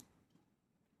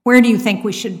 where do you think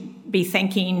we should be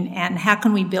thinking, and how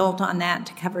can we build on that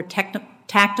to cover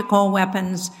tactical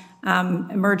weapons,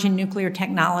 emerging nuclear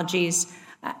technologies,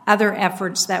 other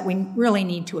efforts that we really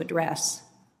need to address?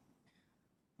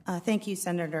 Thank you,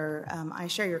 Senator. I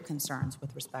share your concerns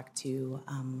with respect to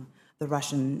the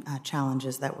Russian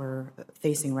challenges that we're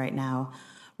facing right now.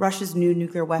 Russia's new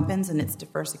nuclear weapons and its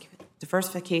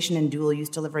diversification and dual-use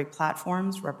delivery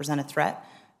platforms represent a threat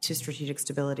to strategic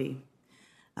stability.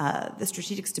 The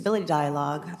Strategic Stability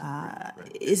Dialogue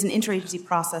is an interagency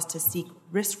process to seek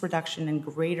risk reduction and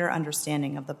greater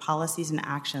understanding of the policies and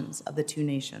actions of the two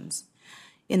nations.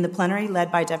 In the plenary,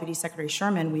 led by Deputy Secretary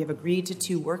Sherman, we have agreed to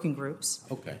two working groups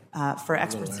for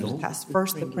experts to discuss,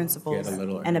 first, the principles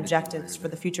and objectives for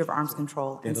the future of arms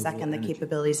control, and second, the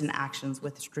capabilities and actions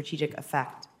with strategic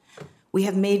effect. We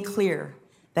have made clear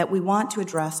that we want to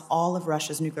address all of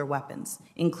Russia's nuclear weapons,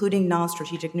 including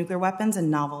non-strategic nuclear weapons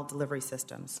and novel delivery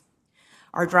systems.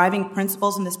 Our driving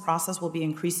principles in this process will be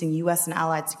increasing U.S. and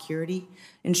allied security,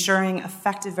 ensuring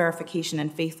effective verification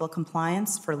and faithful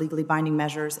compliance for legally binding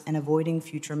measures, and avoiding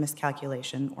future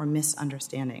miscalculation or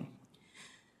misunderstanding.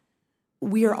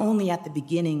 We are only at the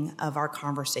beginning of our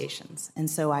conversations, and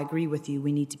so I agree with you,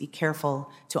 we need to be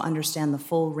careful to understand the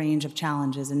full range of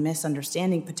challenges and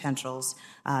misunderstanding potentials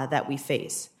that we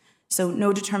face. So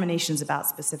no determinations about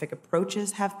specific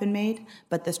approaches have been made,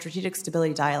 but the Strategic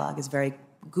Stability Dialogue is a very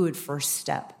good first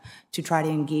step to try to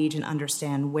engage and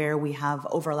understand where we have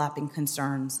overlapping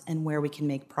concerns and where we can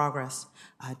make progress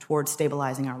towards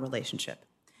stabilizing our relationship.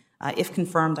 If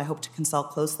confirmed, I hope to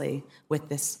consult closely with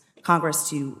this Congress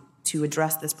to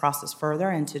address this process further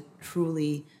and to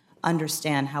truly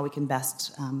understand how we can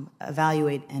best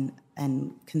evaluate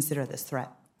and consider this threat.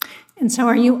 And so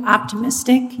are you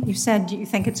optimistic? You said you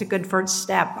think it's a good first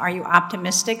step. Are you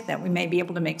optimistic that we may be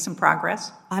able to make some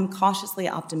progress? I'm cautiously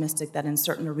optimistic that in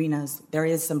certain arenas there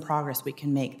is some progress we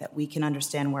can make, that we can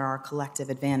understand where our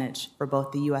collective advantage for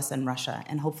both the U.S. and Russia,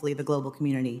 and hopefully the global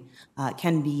community,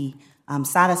 can be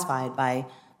satisfied by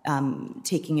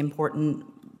taking important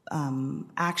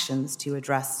actions to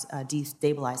address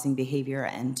destabilizing behavior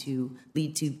and to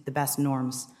lead to the best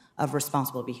norms of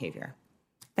responsible behavior.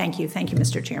 Thank you. Thank you,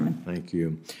 Mr. Chairman. Thank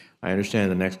you. I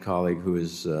understand the next colleague who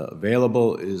is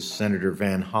available is Senator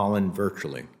Van Hollen,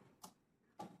 virtually.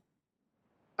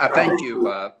 Thank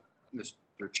you,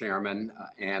 Mr. Chairman,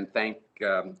 and thank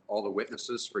all the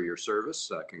witnesses for your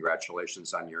service.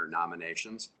 Congratulations on your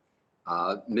nominations.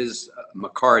 Ms.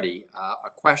 McCarty, a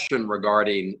question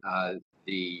regarding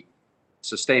the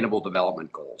Sustainable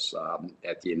Development Goals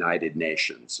at the United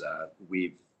Nations.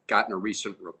 We've gotten a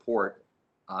recent report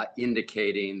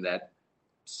indicating that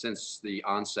since the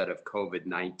onset of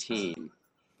COVID-19,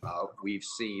 we've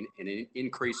seen an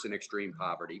increase in extreme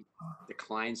poverty,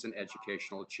 declines in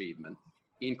educational achievement,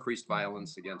 increased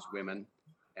violence against women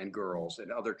and girls, and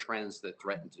other trends that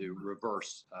threaten to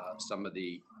reverse some of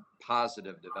the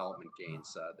positive development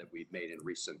gains that we've made in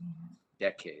recent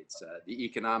decades. The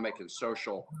Economic and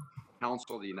Social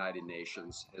Council of the United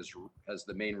Nations has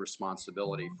the main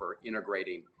responsibility for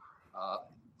integrating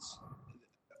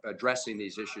addressing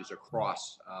these issues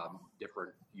across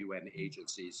different UN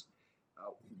agencies.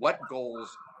 What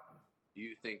goals do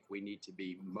you think we need to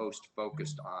be most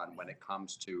focused on when it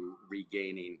comes to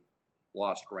regaining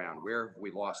lost ground? Where have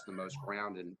we lost the most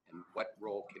ground, and what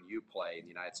role can you play, and the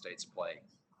United States play,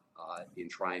 in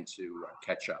trying to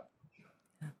catch up?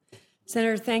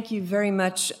 Senator, thank you very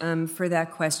much for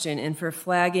that question and for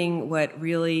flagging what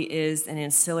really is an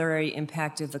ancillary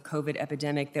impact of the COVID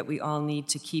epidemic that we all need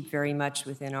to keep very much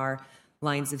within our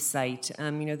lines of sight.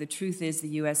 The truth is the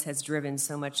U.S. has driven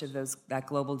so much of that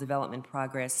global development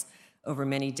progress over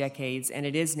many decades, and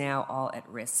it is now all at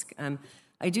risk.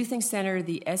 I do think, Senator,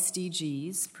 the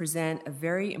SDGs present a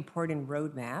very important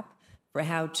roadmap for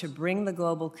how to bring the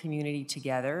global community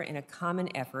together in a common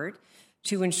effort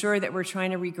to ensure that we're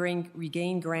trying to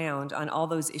regain ground on all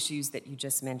those issues that you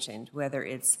just mentioned, whether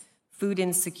it's food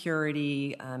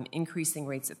insecurity, increasing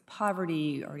rates of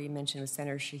poverty, already mentioned with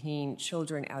Senator Shaheen,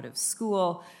 children out of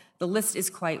school. The list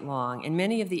is quite long, and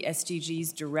many of the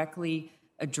SDGs directly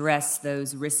address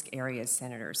those risk areas,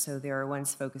 Senator. So there are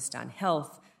ones focused on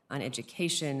health, on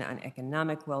education, on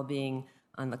economic well-being,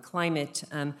 on the climate.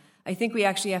 I think we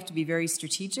actually have to be very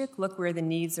strategic, look where the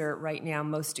needs are right now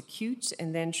most acute,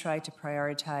 and then try to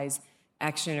prioritize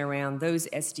action around those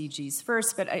SDGs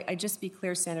first. But I just be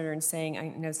clear, Senator, in saying I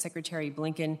know Secretary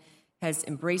Blinken has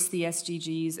embraced the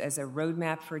SDGs as a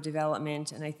roadmap for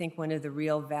development, and I think one of the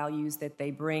real values that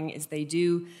they bring is they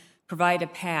do provide a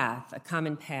path, a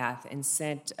common path, and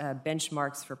set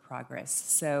benchmarks for progress.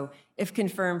 So if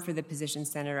confirmed for the position,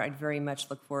 Senator, I'd very much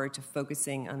look forward to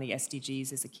focusing on the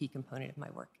SDGs as a key component of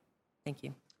my work. Thank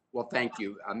you. Well, thank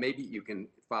you. Maybe you can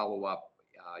follow up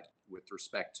with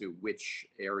respect to which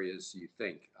areas you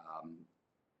think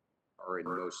are in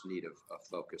most need of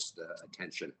focused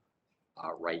attention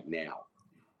right now.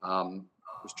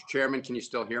 Mr. Chairman, can you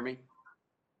still hear me?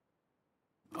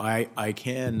 I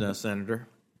can, Senator.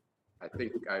 I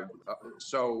think I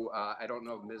don't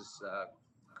know, Ms.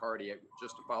 Carty,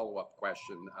 just a follow-up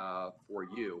question for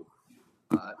you.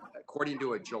 According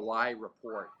to a July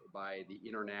report by the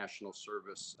International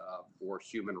Service for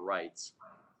Human Rights,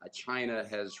 China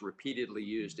has repeatedly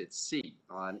used its seat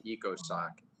on ECOSOC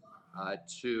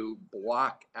to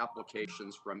block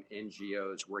applications from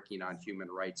NGOs working on human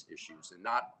rights issues, and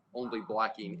not only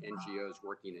blocking NGOs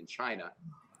working in China,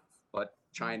 but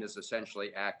China's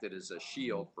essentially acted as a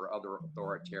shield for other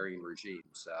authoritarian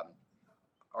regimes.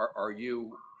 Are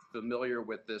you familiar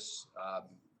with this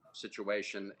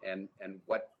situation, and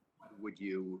what would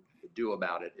you do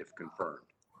about it if confirmed?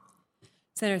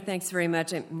 Senator, thanks very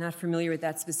much. I'm not familiar with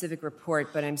that specific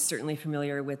report, but I'm certainly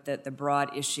familiar with the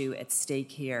broad issue at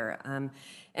stake here.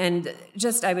 And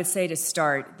just I would say to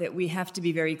start that we have to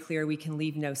be very clear we can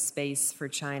leave no space for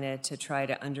China to try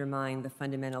to undermine the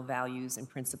fundamental values and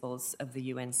principles of the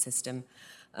UN system.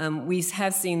 We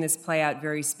have seen this play out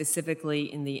very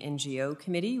specifically in the NGO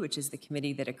committee, which is the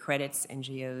committee that accredits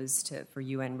NGOs for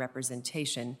UN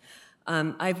representation.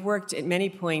 I've worked at many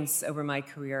points over my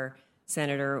career,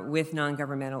 Senator, with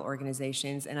non-governmental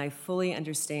organizations, and I fully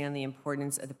understand the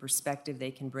importance of the perspective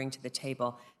they can bring to the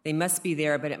table. They must be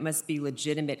there, but it must be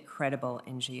legitimate, credible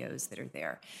NGOs that are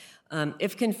there.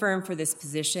 If confirmed for this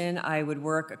position, I would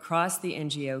work across the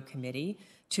NGO committee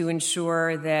to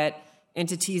ensure that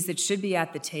entities that should be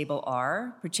at the table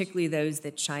are, particularly those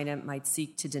that China might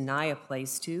seek to deny a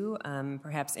place to,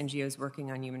 perhaps NGOs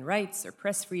working on human rights or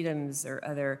press freedoms or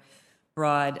other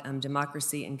broad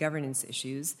democracy and governance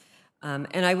issues.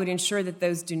 And I would ensure that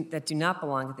those that do not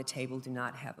belong at the table do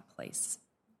not have a place.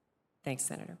 Thanks,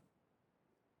 Senator.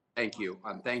 Thank you.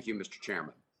 Thank you, Mr.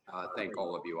 Chairman. Thank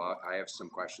all of you. I have some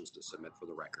questions to submit for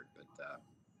the record, but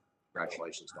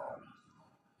congratulations to all.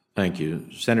 Thank you.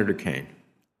 Senator Kaine.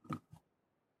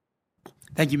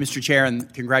 Thank you, Mr. Chair,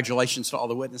 and congratulations to all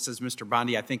the witnesses. Mr.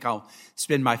 Bondi, I think I'll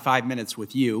spend my 5 minutes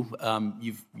with you.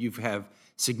 You have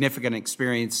significant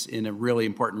experience in a really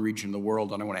important region of the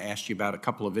world, and I want to ask you about a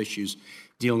couple of issues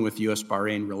dealing with the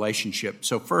U.S.-Bahrain relationship.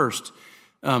 So first,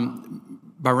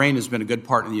 Bahrain has been a good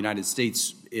partner of the United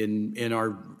States in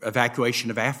our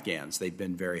evacuation of Afghans. They've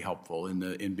been very helpful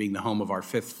in being the home of our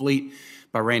Fifth Fleet.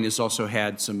 Bahrain has also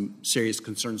had some serious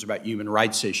concerns about human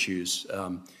rights issues,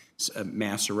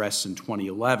 mass arrests in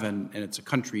 2011, and it's a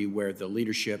country where the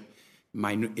leadership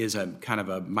is a kind of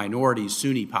a minority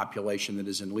Sunni population that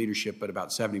is in leadership, but about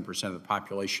 70% of the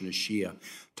population is Shia.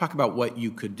 Talk about what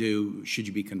you could do, should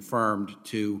you be confirmed,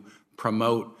 to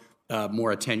promote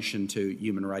more attention to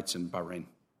human rights in Bahrain.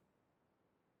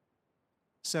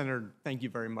 Senator, thank you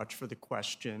very much for the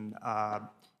question.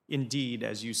 Indeed,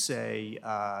 as you say,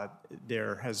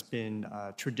 there has been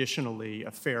traditionally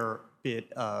a fair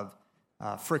bit of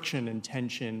friction and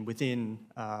tension within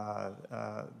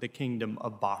the Kingdom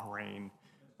of Bahrain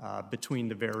between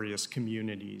the various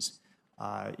communities.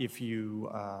 If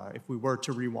we were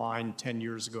to rewind 10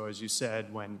 years ago, as you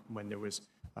said, when there was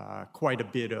quite a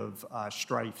bit of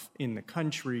strife in the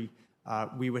country,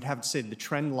 we would have to say the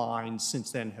trend lines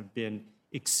since then have been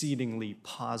exceedingly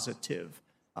positive.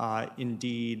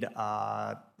 Indeed,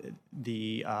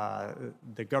 the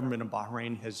government of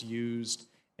Bahrain has used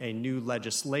a new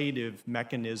legislative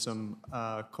mechanism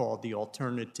called the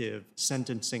Alternative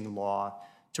Sentencing Law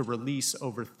to release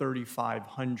over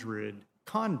 3,500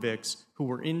 convicts who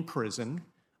were in prison,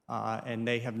 and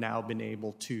they have now been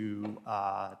able to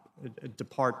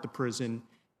depart the prison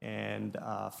and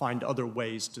find other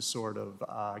ways to sort of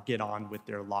get on with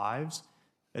their lives.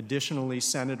 Additionally,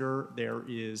 Senator, there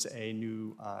is a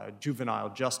new juvenile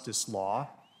justice law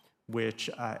which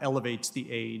elevates the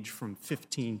age from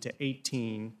 15 to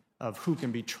 18 of who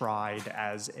can be tried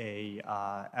as a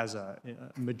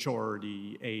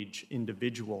majority age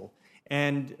individual.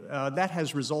 And that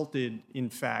has resulted, in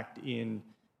fact, in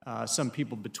some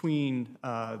people between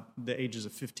the ages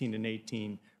of 15 and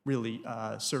 18 really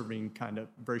serving kind of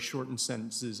very shortened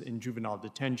sentences in juvenile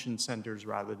detention centers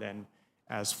rather than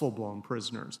as full-blown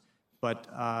prisoners. But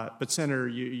Senator,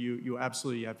 you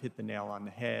absolutely have hit the nail on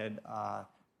the head.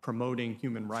 Promoting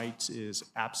human rights is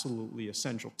absolutely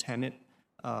essential tenet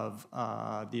of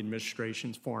the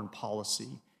administration's foreign policy.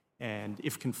 And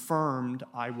if confirmed,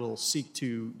 I will seek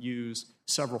to use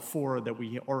several fora that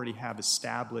we already have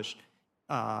established,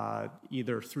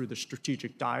 either through the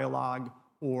strategic dialogue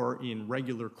or in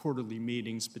regular quarterly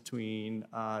meetings between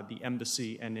the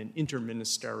embassy and an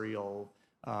interministerial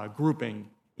grouping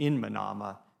in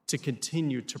Manama, to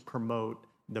continue to promote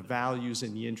the values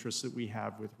and the interests that we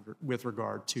have with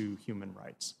regard to human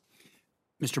rights.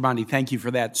 Mr. Bondi, thank you for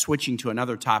that. Switching to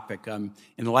another topic, in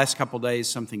the last couple of days,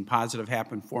 something positive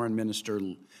happened. Foreign Minister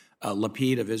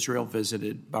Lapid of Israel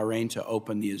visited Bahrain to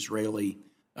open the Israeli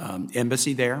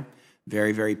embassy there.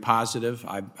 Very, very positive.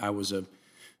 I was a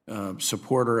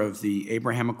supporter of the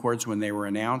Abraham Accords when they were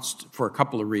announced for a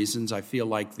couple of reasons. I feel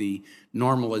like the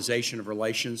normalization of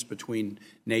relations between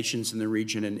nations in the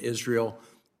region and Israel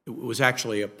was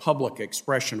actually a public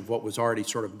expression of what was already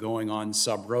sort of going on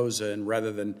sub rosa, and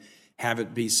rather than have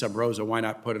it be sub rosa, why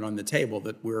not put it on the table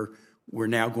that we're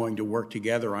now going to work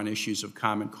together on issues of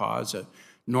common cause. A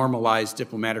normalized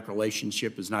diplomatic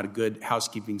relationship is not a good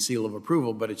housekeeping seal of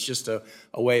approval, but it's just a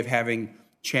way of having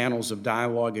channels of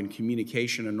dialogue and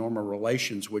communication and normal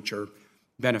relations which are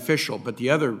beneficial. But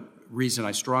the other reason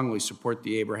I strongly support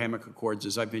the Abrahamic Accords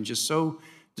is I've been just so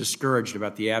discouraged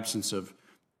about the absence of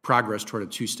progress toward a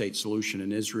two-state solution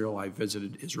in Israel. I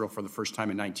visited Israel for the first time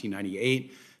in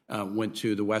 1998, went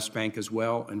to the West Bank as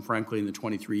well, and frankly, in the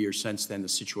 23 years since then, the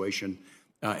situation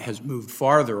has moved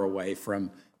farther away from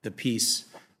the peace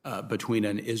between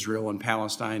an Israel and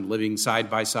Palestine living side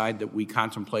by side that we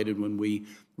contemplated when we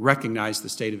recognized the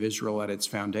state of Israel at its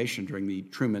foundation during the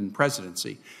Truman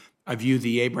presidency. I view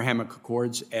the Abrahamic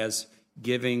Accords as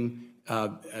giving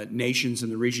nations in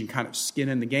the region kind of skin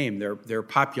in the game. Their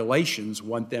populations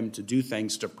want them to do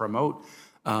things to promote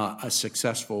a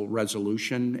successful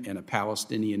resolution and a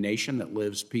Palestinian nation that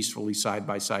lives peacefully side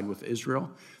by side with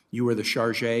Israel. You were the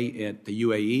chargé at the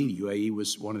UAE. UAE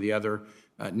was one of the other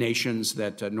nations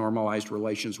that normalized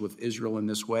relations with Israel in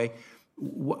this way.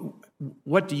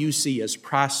 What do you see as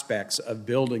prospects of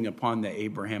building upon the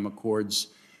Abraham Accords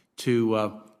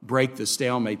to break the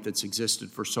stalemate that's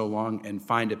existed for so long and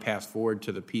find a path forward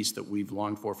to the peace that we've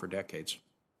longed for decades?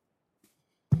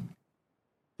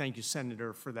 Thank you,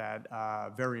 Senator, for that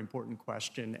very important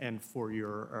question and for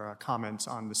your comments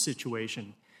on the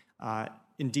situation.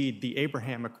 Indeed, the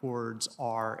Abraham Accords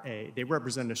they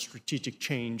represent a strategic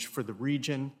change for the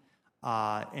region.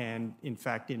 And in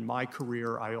fact, in my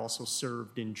career, I also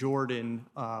served in Jordan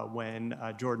when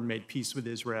Jordan made peace with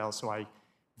Israel. So I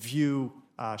view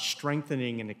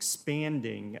strengthening and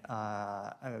expanding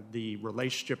the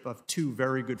relationship of two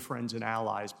very good friends and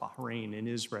allies, Bahrain and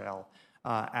Israel,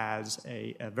 as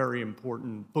a very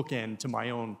important bookend to my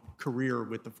own career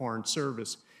with the Foreign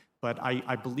Service. But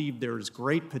I believe there is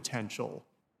great potential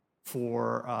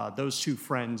for those two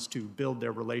friends to build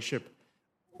their relationship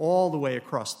all the way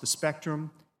across the spectrum,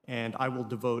 and I will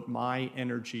devote my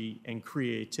energy and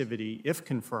creativity, if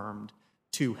confirmed,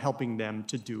 to helping them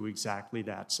to do exactly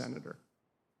that, Senator.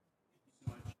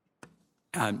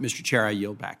 Mr. Chair, I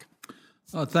yield back.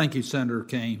 Thank you, Senator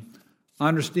Kaine. I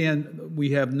understand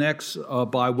we have next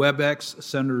by WebEx,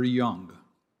 Senator Young.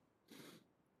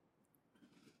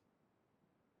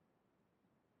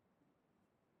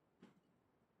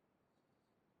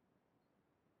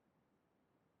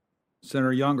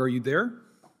 Senator Young, are you there?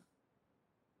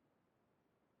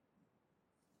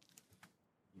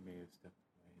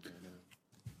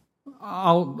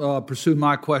 I'll pursue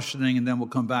my questioning, and then we'll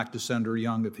come back to Senator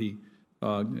Young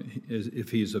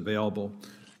if he's available.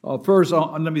 First,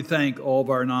 let me thank all of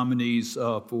our nominees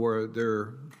for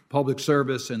their public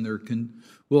service and their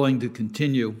willing to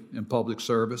continue in public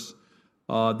service.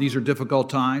 These are difficult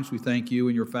times. We thank you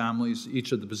and your families.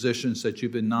 Each of the positions that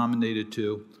you've been nominated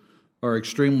to are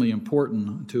extremely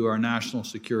important to our national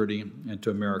security and to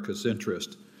America's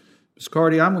interest. Ms.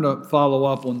 Carty, I'm going to follow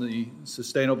up on the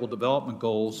Sustainable Development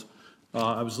Goals.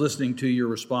 I was listening to your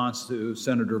response to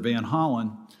Senator Van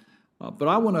Hollen, but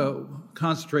I want to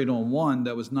concentrate on one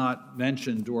that was not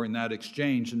mentioned during that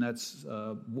exchange, and that's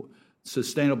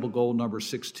Sustainable Goal number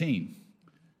 16.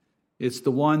 It's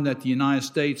the one that the United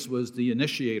States was the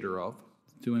initiator of,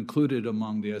 to include it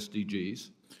among the SDGs.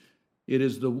 It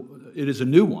is a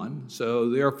new one, so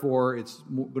therefore it's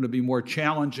going to be more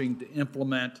challenging to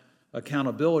implement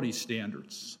accountability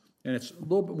standards. And it's a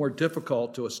little bit more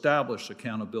difficult to establish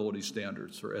accountability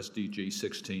standards for SDG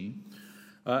 16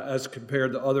 as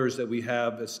compared to others that we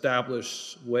have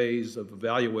established ways of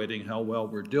evaluating how well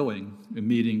we're doing in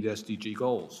meeting the SDG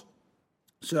goals.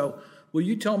 So will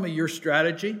you tell me your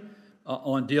strategy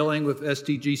on dealing with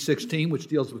SDG 16, which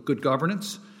deals with good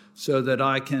governance, so that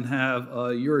I can have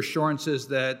your assurances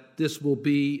that this will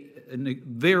be a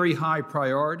very high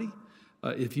priority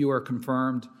if you are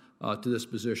confirmed to this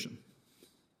position?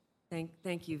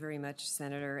 Thank you very much,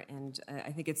 Senator. And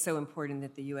I think it's so important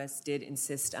that the U.S. did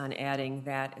insist on adding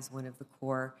that as one of the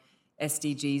core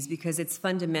SDGs because it's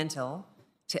fundamental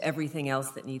to everything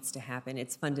else that needs to happen.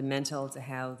 It's fundamental to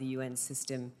how the UN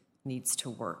system needs to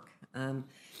work.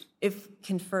 If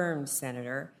confirmed,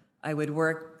 Senator, I would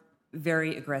work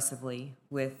very aggressively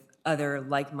with other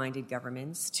like-minded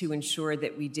governments to ensure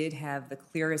that we did have the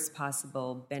clearest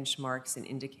possible benchmarks and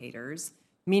indicators,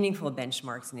 meaningful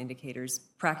benchmarks and indicators,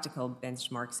 practical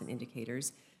benchmarks and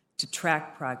indicators to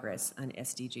track progress on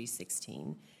SDG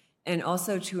 16, and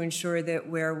also to ensure that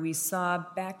where we saw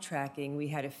backtracking, we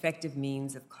had effective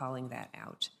means of calling that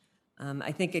out.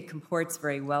 I think it comports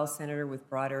very well, Senator, with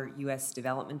broader U.S.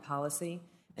 development policy,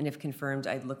 and if confirmed,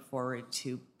 I'd look forward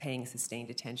to paying sustained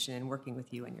attention and working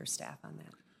with you and your staff on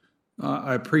that.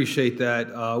 I appreciate that.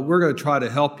 We're going to try to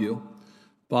help you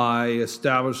by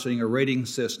establishing a rating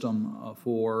system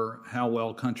for how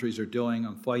well countries are doing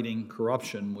on fighting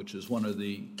corruption, which is one of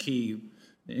the key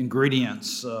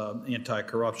ingredients,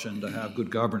 anti-corruption, to have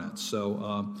good governance.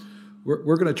 So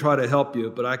we're going to try to help you,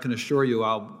 but I can assure you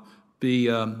I'll be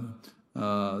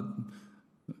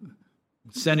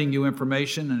sending you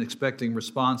information and expecting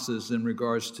responses in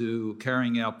regards to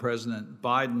carrying out President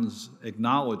Biden's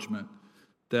acknowledgement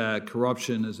that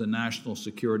corruption is a national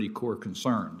security core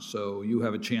concern. So you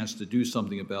have a chance to do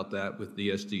something about that with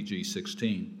the SDG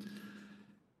 16.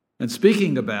 And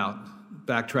speaking about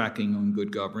backtracking on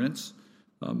good governance,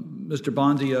 Mr.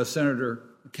 Bondi, Senator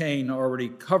Kaine already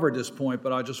covered this point,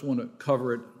 but I just want to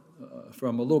cover it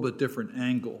from a little bit different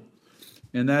angle.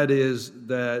 And that is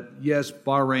that, yes,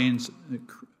 Bahrain's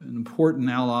an important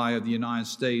ally of the United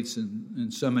States in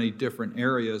so many different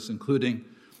areas, including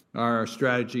our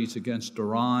strategies against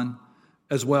Iran,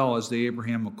 as well as the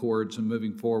Abraham Accords and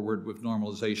moving forward with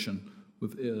normalization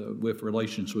with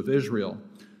relations with Israel.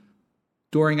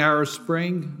 During Arab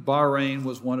Spring, Bahrain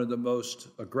was one of the most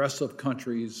aggressive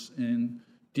countries in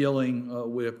dealing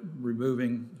with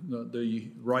removing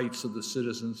the rights of the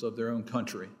citizens of their own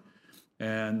country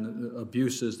and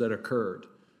abuses that occurred.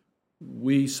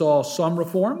 We saw some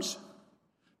reforms,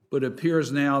 but it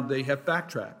appears now they have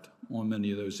backtracked on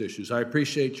many of those issues. I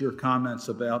appreciate your comments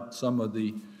about some of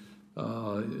the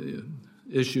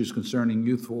issues concerning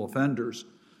youthful offenders,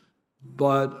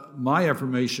 but my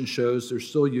information shows they're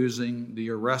still using the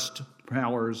arrest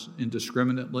powers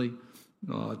indiscriminately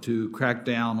to crack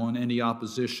down on any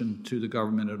opposition to the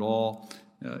government at all,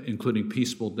 including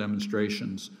peaceful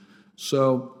demonstrations.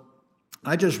 So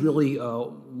I just really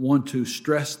want to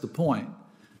stress the point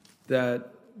that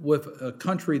with a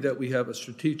country that we have a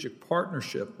strategic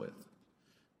partnership with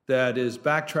that is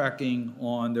backtracking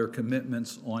on their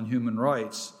commitments on human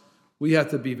rights, we have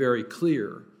to be very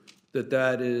clear that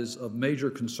that is of major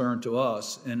concern to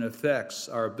us and affects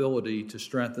our ability to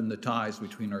strengthen the ties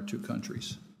between our two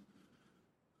countries.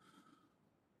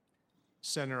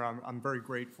 Senator, I'm very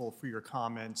grateful for your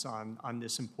comments on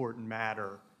this important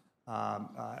matter.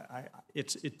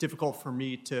 It's difficult for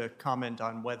me to comment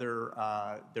on whether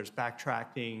there's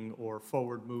backtracking or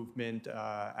forward movement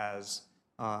as,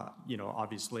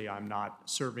 obviously I'm not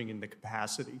serving in the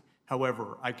capacity.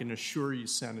 However, I can assure you,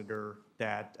 Senator,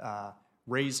 that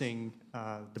raising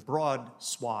the broad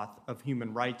swath of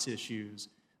human rights issues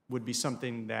would be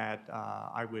something that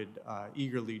I would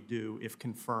eagerly do if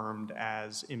confirmed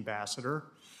as ambassador.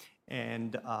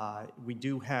 And we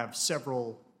do have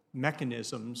several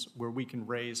mechanisms where we can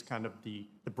raise kind of the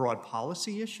broad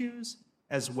policy issues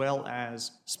as well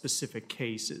as specific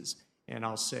cases. And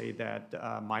I'll say that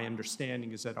my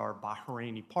understanding is that our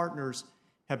Bahraini partners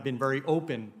have been very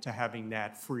open to having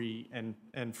that free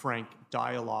and frank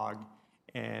dialogue.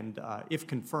 And if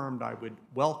confirmed, I would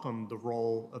welcome the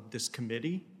role of this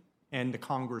committee and the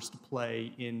Congress to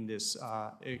play in this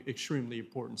extremely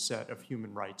important set of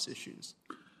human rights issues.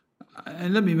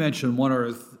 And let me mention one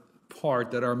other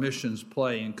part that our missions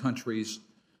play in countries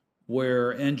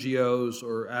where NGOs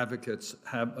or advocates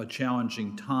have a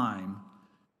challenging time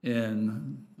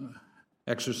in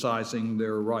exercising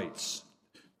their rights,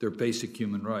 their basic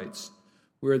human rights,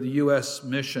 where the U.S.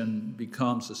 mission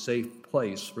becomes a safe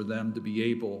place for them to be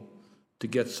able to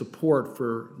get support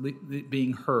for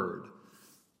being heard.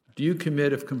 Do you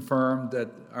commit, if confirmed, that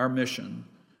our mission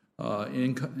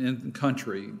in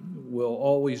country will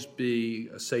always be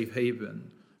a safe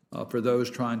haven for those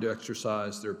trying to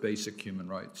exercise their basic human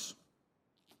rights?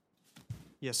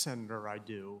 Yes, Senator, I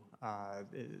do.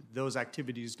 Those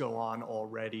activities go on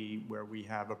already where we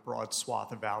have a broad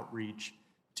swath of outreach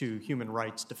to human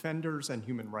rights defenders and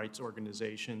human rights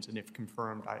organizations, and if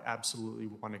confirmed, I absolutely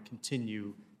want to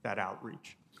continue that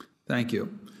outreach. Thank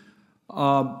you.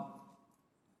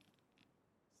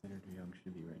 Senator Young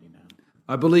should be ready now.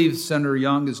 I believe Senator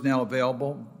Young is now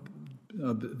available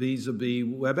vis-a-vis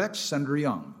WebEx. Senator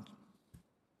Young.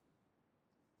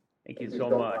 Thank you so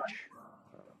much,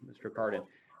 Mr. Cardin.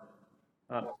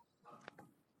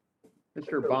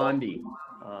 Mr. Bondi,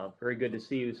 very good to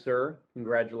see you, sir.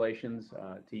 Congratulations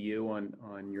to you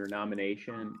on your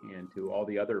nomination and to all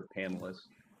the other panelists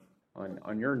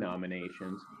on your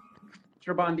nominations.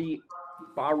 Mr. Bondi,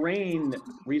 Bahrain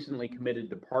recently committed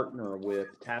to partner with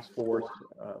Task Force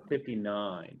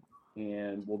 59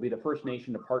 and will be the first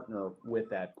nation to partner with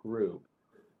that group.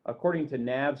 According to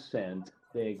NAVCENT,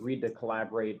 they agreed to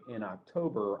collaborate in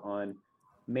October on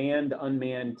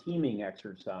manned-unmanned teaming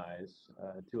exercise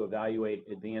to evaluate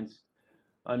advanced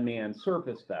unmanned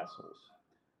surface vessels.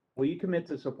 Will you commit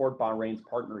to support Bahrain's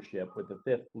partnership with the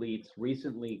Fifth Fleet's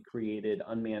recently created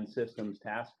Unmanned Systems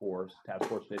Task Force, Task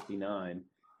Force 59,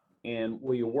 and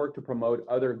will you work to promote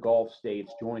other Gulf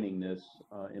states joining this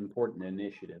important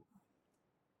initiative?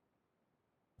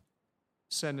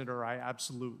 Senator, I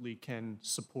absolutely can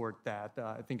support that.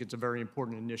 I think it's a very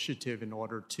important initiative in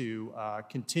order to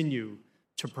continue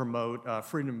to promote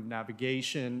freedom of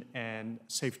navigation and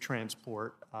safe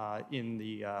transport on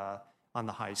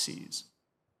the high seas.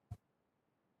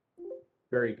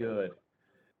 Very good.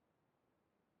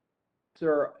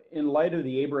 Sir, in light of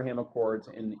the Abraham Accords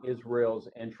and Israel's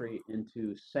entry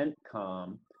into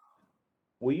CENTCOM,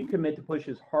 will you commit to push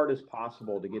as hard as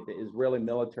possible to get the Israeli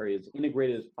military as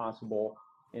integrated as possible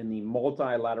in the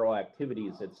multilateral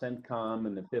activities that CENTCOM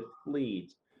and the Fifth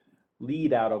Fleet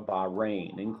lead out of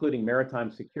Bahrain, including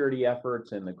maritime security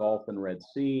efforts in the Gulf and Red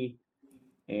Sea,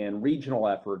 and regional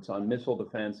efforts on missile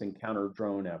defense and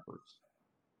counter-drone efforts?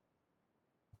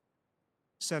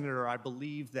 Senator, I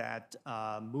believe that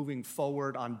moving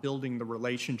forward on building the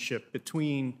relationship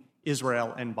between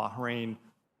Israel and Bahrain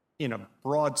in a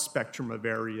broad spectrum of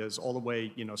areas, all the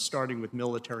way, starting with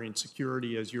military and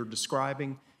security as you're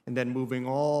describing, and then moving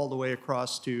all the way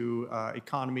across to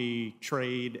economy,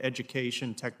 trade,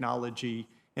 education, technology,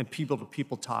 and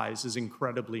people-to-people ties is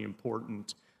incredibly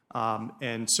important.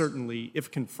 And certainly,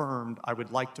 if confirmed, I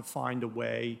would like to find a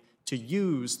way to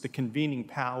use the convening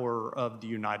power of the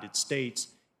United States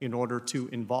in order to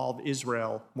involve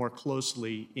Israel more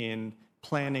closely in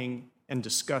planning and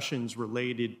discussions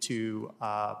related to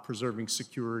preserving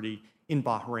security in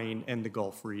Bahrain and the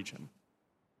Gulf region.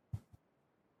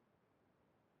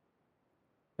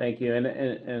 Thank you.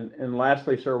 And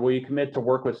lastly, sir, will you commit to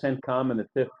work with CENTCOM and the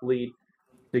Fifth Fleet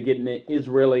to get an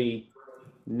Israeli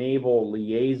naval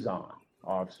liaison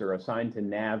officer assigned to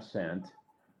NAVCENT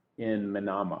in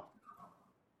Manama?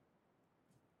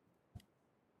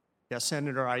 Yes,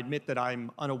 Senator, I admit that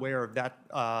I'm unaware of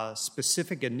that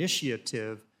specific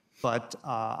initiative, but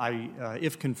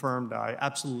if confirmed, I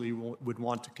absolutely would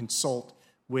want to consult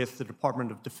with the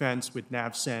Department of Defense, with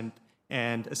NAVCENT,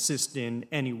 and assist in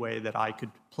any way that I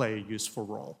could play a useful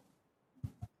role.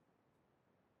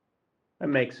 That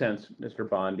makes sense, Mr.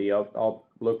 Bondi. I'll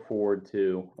look forward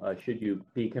to, should you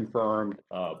be confirmed,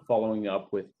 following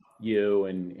up with you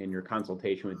and your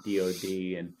consultation with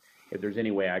DOD. And if there's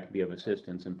any way I could be of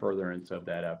assistance in furtherance of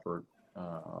that effort,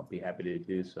 I'll be happy to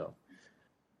do so.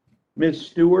 Ms.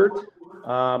 Stewart,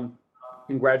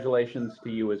 congratulations to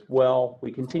you as well.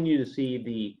 We continue to see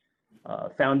the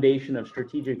foundation of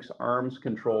strategic arms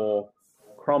control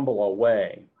crumble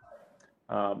away.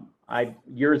 I,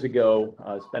 years ago,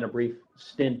 spent a brief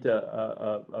stint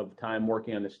of time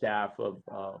working on the staff of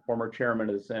former chairman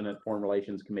of the Senate Foreign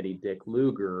Relations Committee, Dick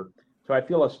Lugar. So I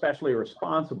feel especially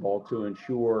responsible to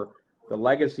ensure the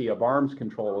legacy of arms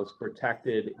control is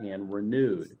protected and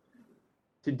renewed.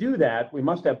 To do that, we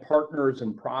must have partners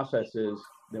and processes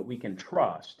that we can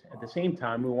trust. At the same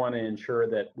time, we want to ensure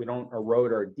that we don't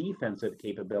erode our defensive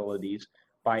capabilities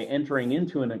by entering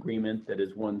into an agreement that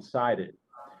is one-sided.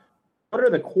 What are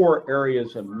the core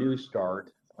areas of New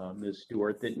START, Ms.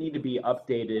 Stewart, that need to be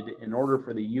updated in order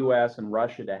for the U.S. and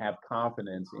Russia to have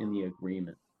confidence in the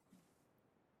agreement?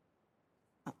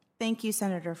 Thank you,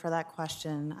 Senator, for that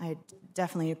question. I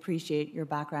definitely appreciate your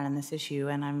background in this issue,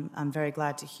 and I'm very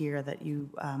glad to hear that you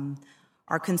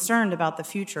are concerned about the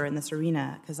future in this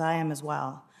arena, because I am as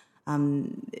well.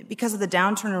 Because of the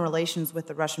downturn in relations with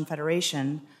the Russian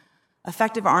Federation,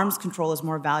 effective arms control is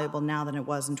more valuable now than it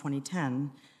was in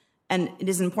 2010. And it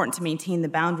is important to maintain the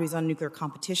boundaries on nuclear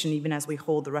competition, even as we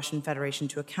hold the Russian Federation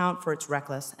to account for its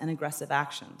reckless and aggressive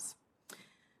actions.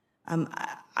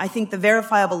 I think the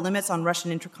verifiable limits on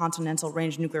Russian intercontinental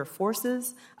range nuclear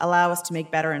forces allow us to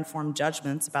make better informed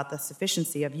judgments about the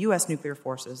sufficiency of U.S. nuclear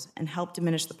forces and help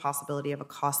diminish the possibility of a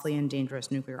costly and dangerous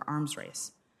nuclear arms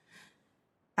race.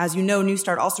 As you know, New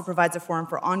START also provides a forum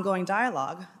for ongoing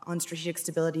dialogue on strategic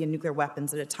stability and nuclear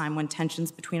weapons at a time when tensions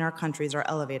between our countries are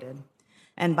elevated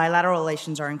and bilateral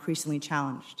relations are increasingly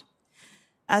challenged.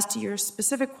 As to your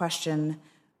specific question,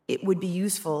 it would be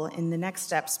useful in the next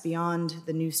steps beyond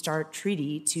the New START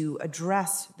treaty to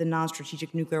address the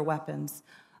non-strategic nuclear weapons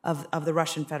of the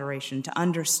Russian Federation, to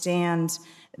understand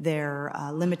their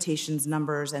limitations,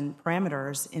 numbers, and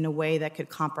parameters in a way that could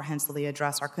comprehensively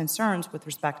address our concerns with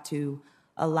respect to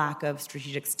a lack of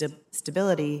strategic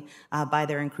stability by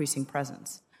their increasing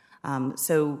presence.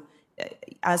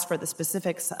 As for the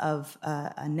specifics of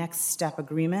a next step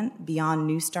agreement beyond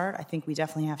New START, I think we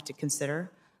definitely have to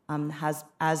consider,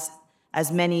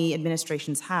 as many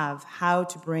administrations have, how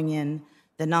to bring in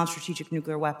the non-strategic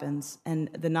nuclear weapons and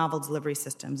the novel delivery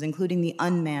systems, including the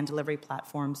unmanned delivery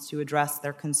platforms, to address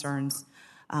their concerns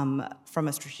from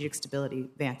a strategic stability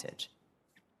vantage.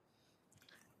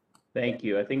 Thank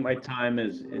you. I think my time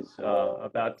is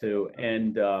about to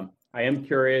end. I am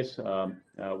curious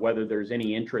whether there's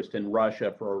any interest in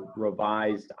Russia for a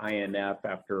revised INF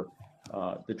after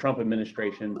the Trump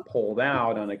administration pulled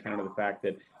out on account of the fact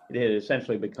that it had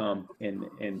essentially become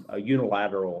in a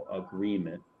unilateral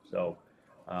agreement. So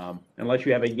unless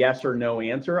you have a yes or no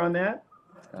answer on that,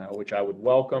 which I would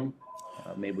welcome,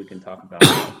 maybe we can talk about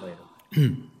that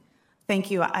later.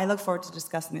 Thank you. I look forward to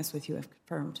discussing this with you if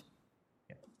confirmed.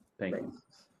 Thank you.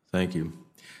 Thank you.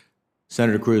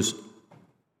 Senator Cruz.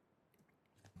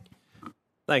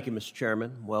 Thank you, Mr.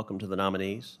 Chairman. Welcome to the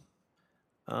nominees.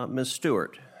 Ms.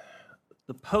 Stewart,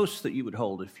 the post that you would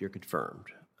hold if you're confirmed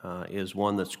is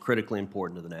one that's critically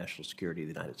important to the national security of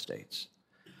the United States.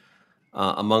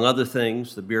 Among other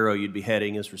things, the Bureau you'd be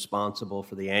heading is responsible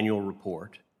for the annual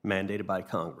report mandated by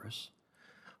Congress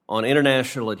on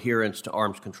international adherence to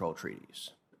arms control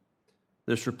treaties.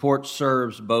 This report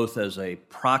serves both as a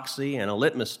proxy and a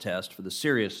litmus test for the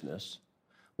seriousness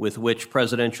with which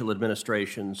presidential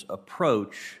administrations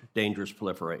approach dangerous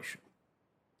proliferation.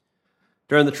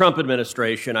 During the Trump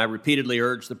administration, I repeatedly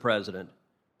urged the president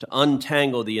to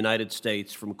untangle the United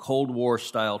States from Cold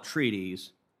War-style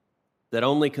treaties that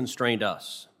only constrained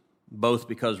us, both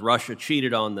because Russia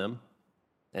cheated on them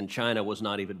and China was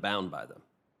not even bound by them.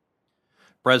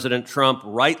 President Trump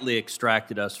rightly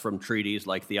extracted us from treaties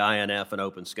like the INF and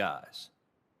Open Skies.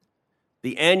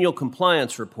 The annual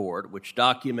compliance report, which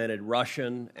documented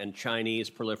Russian and Chinese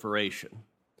proliferation,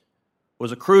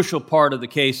 was a crucial part of the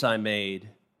case I made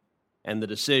and the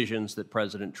decisions that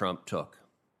President Trump took.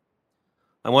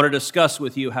 I want to discuss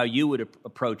with you how you would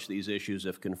approach these issues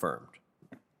if confirmed.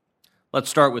 Let's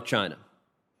start with China.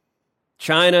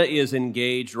 China is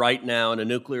engaged right now in a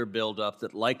nuclear buildup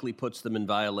that likely puts them in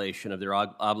violation of their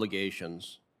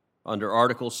obligations under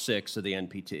Article 6 of the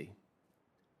NPT.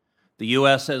 The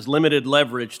U.S. has limited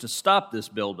leverage to stop this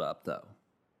buildup, though.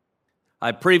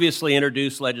 I previously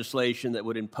introduced legislation that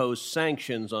would impose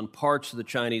sanctions on parts of the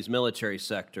Chinese military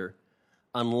sector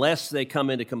unless they come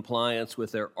into compliance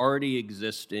with their already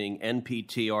existing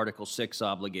NPT Article 6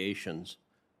 obligations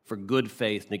for good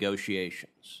faith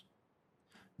negotiations.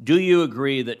 Do you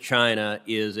agree that China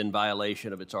is in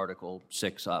violation of its Article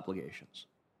 6 obligations?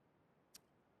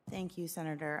 Thank you,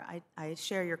 Senator. I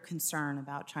share your concern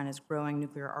about China's growing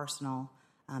nuclear arsenal,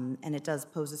 and it does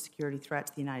pose a security threat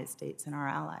to the United States and our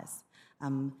allies.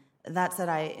 That said,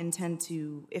 I intend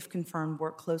to, if confirmed,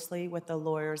 work closely with the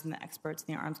lawyers and the experts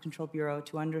in the Arms Control Bureau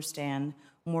to understand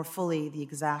more fully the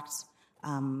exact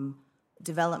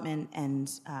development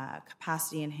and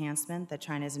capacity enhancement that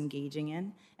China is engaging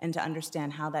in, and to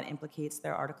understand how that implicates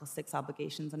their Article 6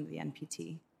 obligations under the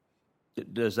NPT.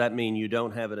 Does that mean you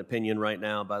don't have an opinion right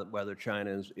now about whether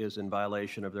China is in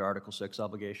violation of their Article 6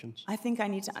 obligations? I think I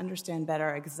need to understand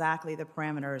better exactly the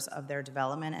parameters of their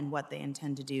development and what they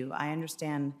intend to do. I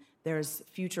understand there's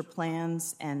future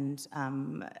plans and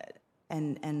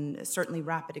certainly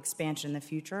rapid expansion in the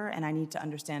future, and I need to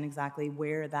understand exactly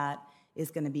where that is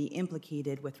going to be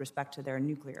implicated with respect to their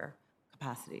nuclear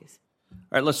capacities. All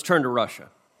right, let's turn to Russia.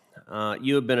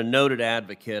 You have been a noted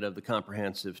advocate of the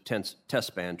Comprehensive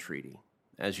Test Ban Treaty.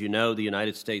 As you know, the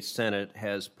United States Senate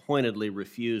has pointedly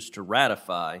refused to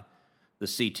ratify the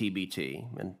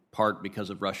CTBT, in part because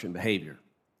of Russian behavior.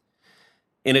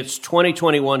 In its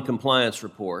 2021 compliance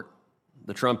report,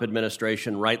 the Trump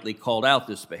administration rightly called out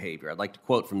this behavior. I'd like to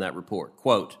quote from that report.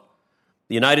 Quote,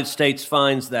 "The United States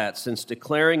finds that since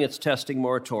declaring its testing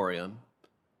moratorium,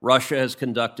 Russia has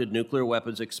conducted nuclear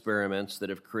weapons experiments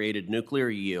that have created nuclear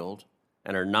yield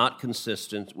and are not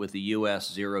consistent with the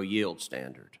U.S. zero yield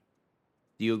standard."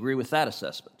 Do you agree with that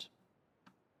assessment?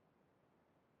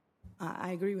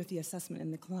 I agree with the assessment in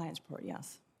the compliance report,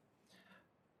 yes.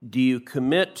 Do you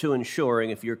commit to ensuring,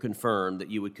 if you're confirmed,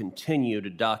 that you would continue to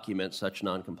document such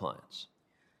noncompliance?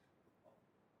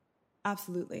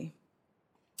 Absolutely.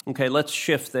 Okay, let's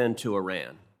shift then to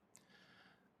Iran.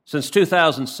 Since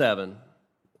 2007,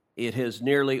 it has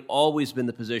nearly always been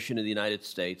the position of the United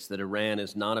States that Iran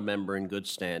is not a member in good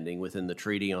standing within the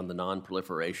Treaty on the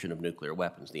Non-Proliferation of Nuclear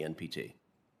Weapons, the NPT.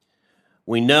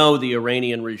 We know the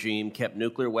Iranian regime kept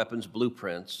nuclear weapons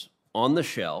blueprints on the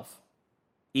shelf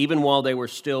even while they were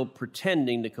still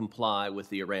pretending to comply with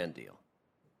the Iran deal.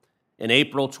 In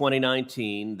April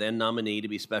 2019, then nominee to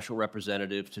be Special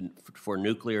Representative for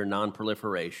Nuclear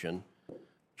Non-Proliferation,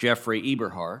 Jeffrey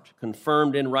Eberhardt,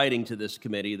 confirmed in writing to this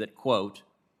committee that, quote,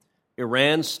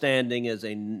 "Iran's standing as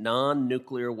a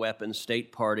non-nuclear weapon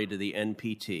state party to the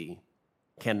NPT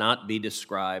cannot be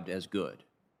described as good."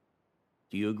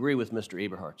 Do you agree with Mr.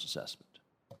 Eberhardt's assessment?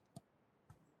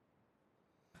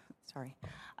 Sorry.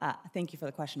 Thank you for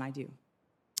the question. I do.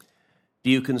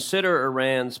 Do you consider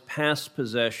Iran's past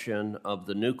possession of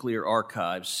the nuclear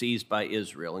archives seized by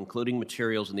Israel, including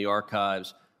materials in the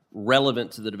archives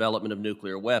relevant to the development of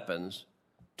nuclear weapons,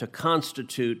 to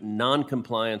constitute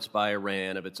noncompliance by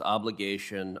Iran of its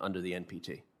obligation under the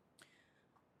NPT?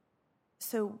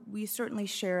 So we certainly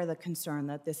share the concern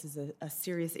that this is a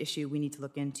serious issue we need to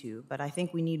look into, but I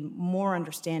think we need more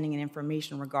understanding and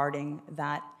information regarding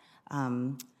that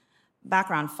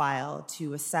background file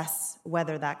to assess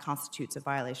whether that constitutes a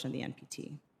violation of the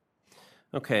NPT.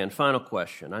 Okay, and final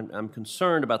question. I'm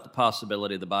concerned about the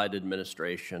possibility of the Biden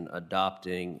administration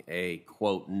adopting a,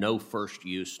 quote, no first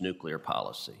use nuclear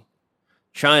policy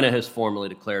China has formally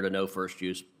declared a no first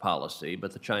use policy,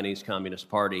 but the Chinese Communist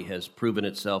Party has proven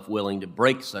itself willing to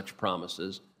break such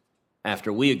promises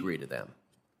after we agree to them.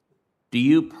 Do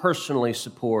you personally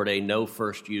support a no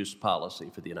first use policy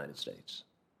for the United States?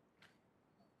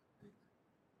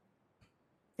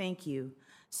 Thank you.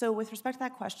 So with respect to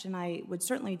that question, I would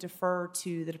certainly defer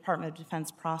to the Department of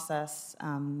Defense process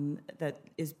that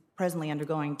is presently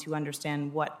undergoing to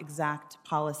understand what exact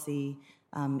policy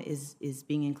is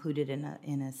being included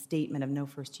in a statement of no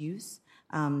first use.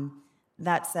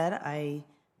 That said, I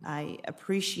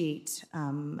appreciate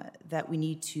that we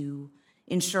need to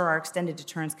ensure our extended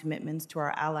deterrence commitments to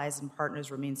our allies and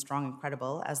partners remain strong and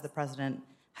credible, as the President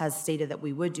has stated that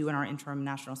we would do in our interim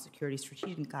national security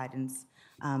strategic guidance.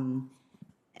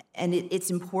 And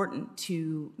it's important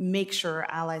to make sure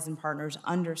allies and partners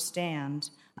understand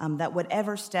that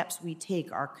whatever steps we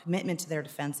take, our commitment to their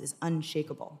defense is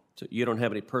unshakable. So you don't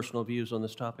have any personal views on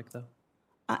this topic, though?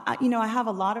 I have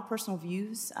a lot of personal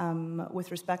views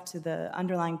with respect to the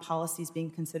underlying policies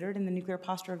being considered in the nuclear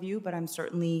posture review, but I'm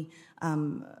certainly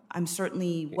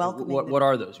welcoming. What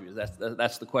are those views?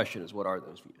 That's the question: is what are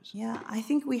those views? Yeah, I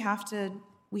think we have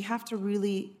to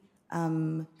really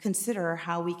consider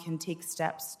how we can take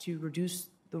steps to reduce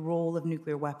the role of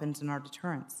nuclear weapons in our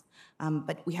deterrence.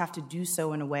 But we have to do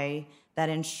so in a way that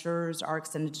ensures our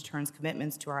extended deterrence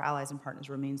commitments to our allies and partners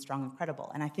remain strong and credible.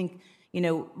 And I think,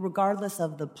 regardless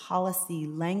of the policy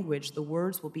language, the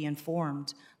words will be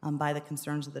informed by the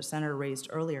concerns that the Senator raised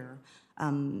earlier.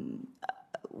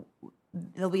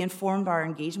 They'll be informed by our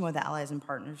engagement with allies and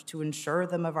partners to ensure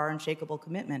them of our unshakable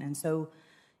commitment. And so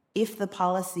if the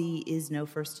policy is no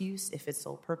first use, if it's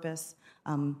sole purpose,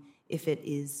 if it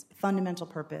is fundamental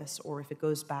purpose, or if it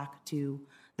goes back to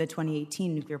the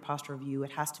 2018 Nuclear Posture Review,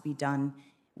 it has to be done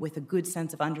with a good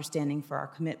sense of understanding for our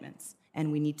commitments. And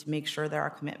we need to make sure that our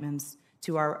commitments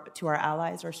to our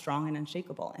allies are strong and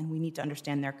unshakable, and we need to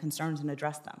understand their concerns and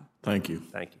address them. Thank you.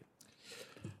 Thank you.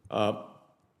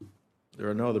 There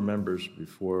are no other members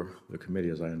before the committee,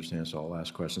 as I understand, so I'll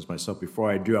ask questions myself. Before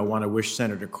I do, I want to wish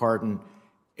Senator Cardin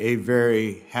a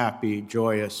very happy,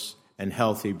 joyous, and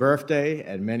healthy birthday,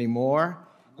 and many more.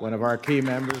 One of our key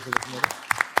members of the committee.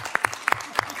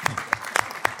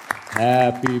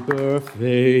 Happy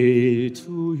birthday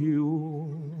to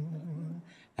you.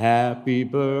 Happy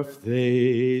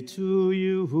birthday to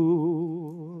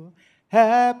you.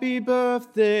 Happy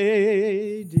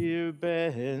birthday, dear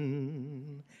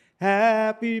Ben.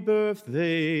 Happy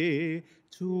birthday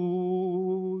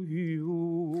to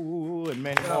you. And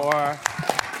many more.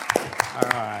 All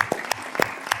right.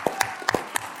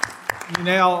 You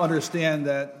now understand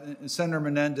that Senator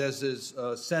Menendez's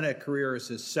Senate career is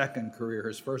his second career.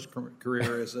 His first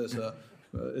career is as a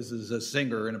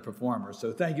singer and a performer.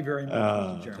 So thank you very much,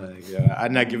 Mr. Chairman. Thank you.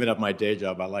 I'm not giving up my day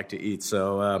job. I like to eat.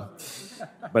 So,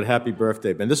 but happy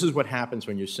birthday, Ben. This is what happens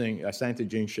when you sing. I sang to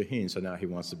Gene Shaheen, so now he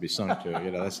wants to be sung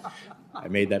to. I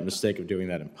made that mistake of doing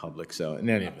that in public. So in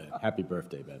any event, happy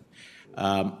birthday, Ben.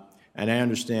 And I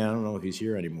understand, I don't know if he's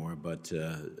here anymore, but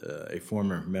a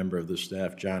former member of the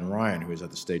staff, John Ryan, who is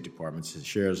at the State Department,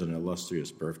 shares an illustrious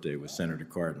birthday with Senator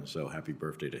Cardin, so happy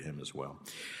birthday to him as well.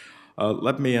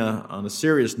 Let me, on a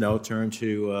serious note, turn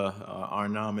to our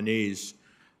nominees.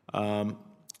 Ms.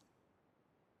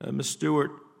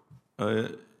 Stewart,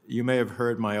 you may have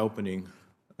heard my opening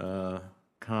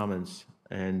comments,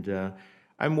 and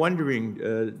I'm wondering,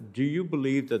 do you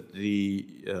believe that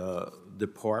the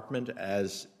department,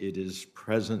 as it is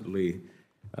presently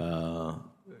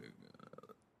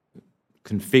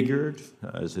configured,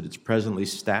 as it is presently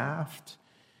staffed,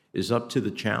 is up to the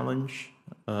challenge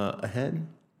ahead?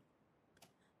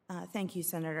 Thank you,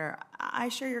 Senator. I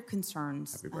share your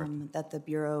concerns that the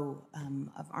Bureau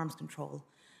of Arms Control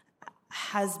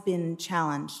has been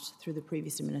challenged through the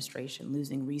previous administration,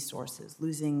 losing resources,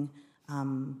 losing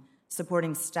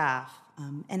supporting staff.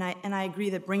 And I agree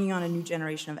that bringing on a new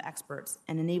generation of experts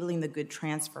and enabling the good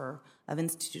transfer of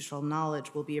institutional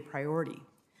knowledge will be a priority,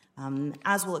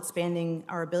 as will expanding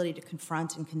our ability to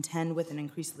confront and contend with an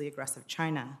increasingly aggressive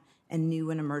China and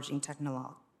new and emerging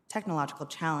technological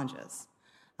challenges.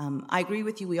 I agree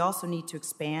with you. We also need to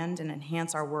expand and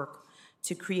enhance our work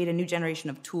to create a new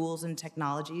generation of tools and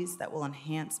technologies that will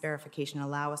enhance verification and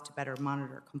allow us to better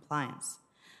monitor compliance.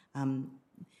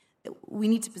 We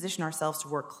need to position ourselves to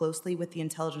work closely with the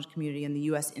intelligence community and the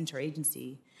U.S.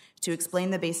 interagency to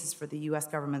explain the basis for the U.S.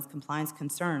 government's compliance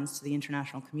concerns to the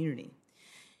international community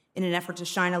in an effort to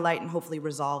shine a light and hopefully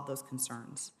resolve those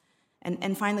concerns.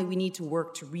 And finally, we need to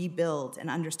work to rebuild an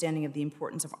understanding of the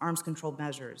importance of arms control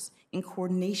measures in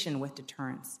coordination with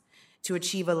deterrence to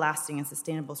achieve a lasting and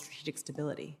sustainable strategic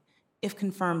stability. If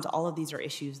confirmed, all of these are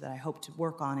issues that I hope to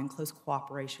work on in close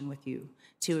cooperation with you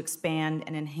to expand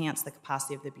and enhance the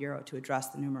capacity of the Bureau to address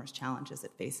the numerous challenges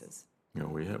it faces. You know,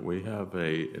 we have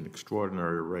an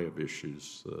extraordinary array of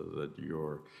issues that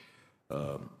your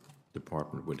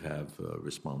department would have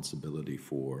responsibility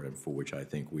for, and for which I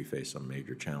think we face some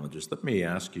major challenges. Let me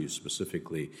ask you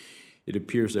specifically, it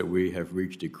appears that we have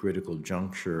reached a critical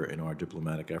juncture in our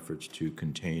diplomatic efforts to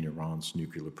contain Iran's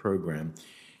nuclear program.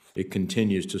 It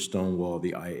continues to stonewall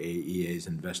the IAEA's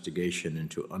investigation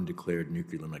into undeclared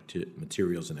nuclear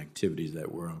materials and activities that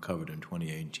were uncovered in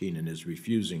 2018, and is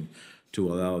refusing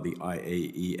to allow the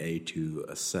IAEA to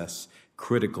assess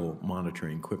critical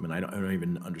monitoring equipment. I don't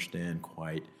even understand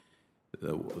quite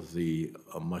the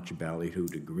much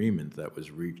ballyhooed agreement that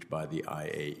was reached by the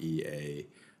IAEA.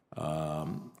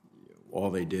 All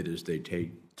they did is they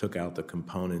took out the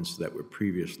components that were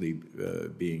previously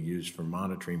being used for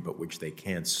monitoring, but which they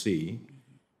can't see,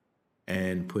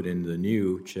 and put in the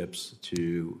new chips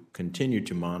to continue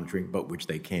to monitoring, but which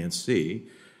they can't see.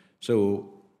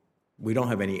 So we don't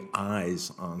have any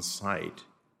eyes on site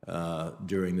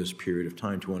during this period of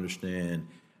time to understand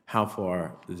how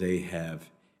far they have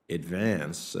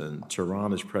advanced. And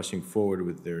Tehran is pressing forward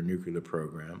with their nuclear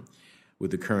program, with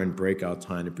the current breakout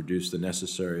time to produce the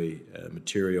necessary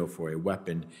material for a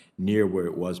weapon near where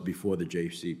it was before the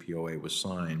JCPOA was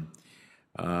signed.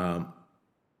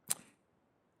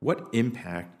 What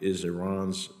impact is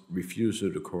Iran's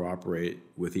refusal to cooperate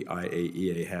with the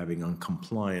IAEA having on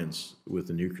compliance with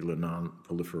the Nuclear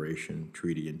Non-Proliferation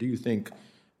Treaty? And do you think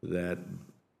that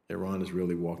Iran has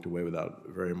really walked away without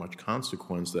very much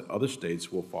consequence, that other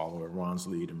states will follow Iran's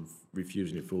lead in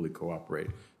refusing to fully cooperate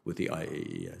with the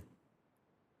IAEA?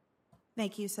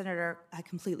 Thank you, Senator. I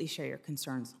completely share your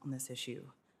concerns on this issue.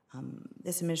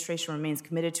 This administration remains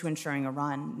committed to ensuring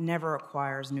Iran never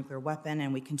acquires a nuclear weapon,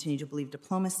 and we continue to believe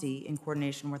diplomacy in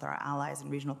coordination with our allies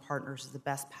and regional partners is the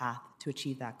best path to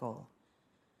achieve that goal.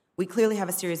 We clearly have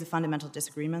a series of fundamental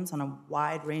disagreements on a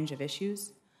wide range of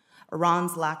issues.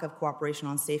 Iran's lack of cooperation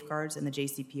on safeguards in the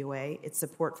JCPOA, its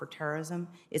support for terrorism,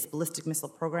 its ballistic missile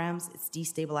programs, its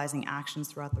destabilizing actions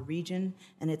throughout the region,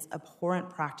 and its abhorrent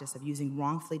practice of using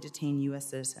wrongfully detained U.S.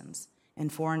 citizens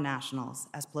and foreign nationals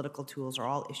as political tools are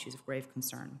all issues of grave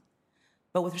concern.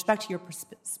 But with respect to your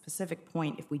specific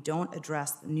point, if we don't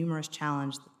address the numerous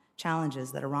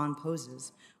challenges that Iran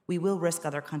poses, we will risk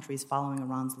other countries following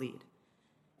Iran's lead.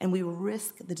 And we will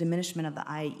risk the diminishment of the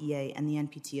IAEA and the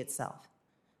NPT itself.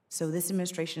 So this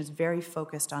administration is very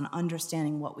focused on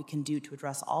understanding what we can do to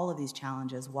address all of these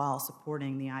challenges while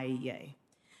supporting the IAEA.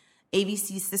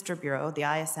 AVC's sister bureau, the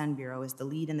ISN Bureau, is the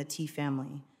lead in the T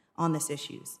family on these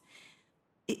issues.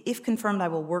 If confirmed, I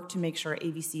will work to make sure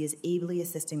AVC is ably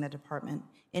assisting the department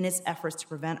in its efforts to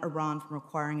prevent Iran from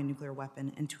acquiring a nuclear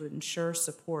weapon and to ensure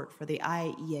support for the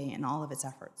IAEA in all of its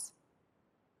efforts.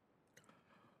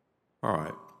 All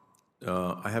right.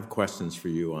 I have questions for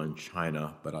you on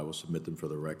China, but I will submit them for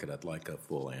the record. I'd like a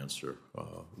full answer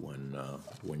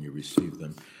when you receive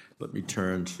them. Let me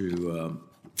turn to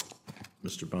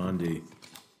Mr. Bondi.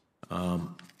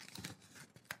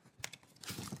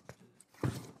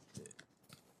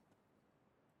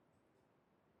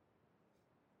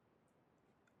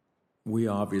 You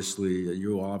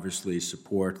obviously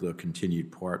support the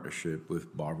continued partnership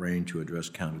with Bahrain to address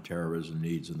counterterrorism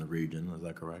needs in the region. Is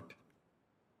that correct?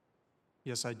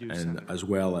 Yes, I do, and Senator. As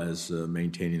well as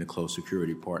maintaining a close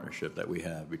security partnership that we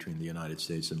have between the United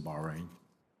States and Bahrain.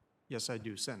 Yes, I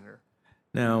do, Senator.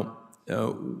 Now,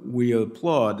 we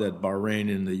applaud that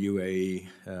Bahrain and the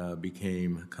UAE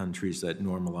became countries that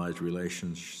normalized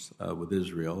relations with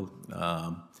Israel.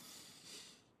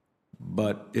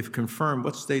 But if confirmed,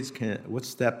 what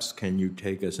steps can you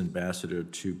take as ambassador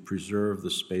to preserve the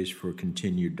space for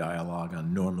continued dialogue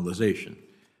on normalization?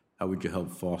 How would you help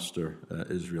foster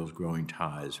Israel's growing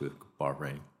ties with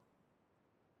Bahrain?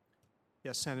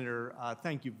 Yes, Senator,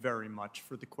 thank you very much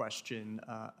for the question.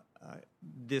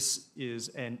 This is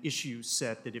an issue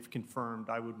set that, if confirmed,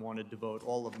 I would want to devote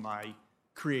all of my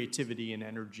creativity and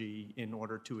energy in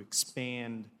order to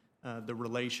expand the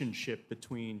relationship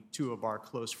between two of our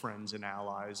close friends and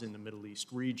allies in the Middle East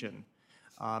region.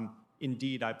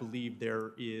 Indeed, I believe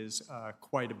there is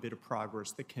quite a bit of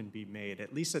progress that can be made.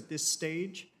 At least at this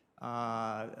stage,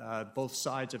 both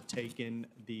sides have taken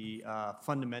the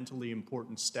fundamentally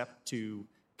important step to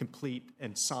complete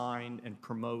and sign and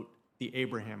promote the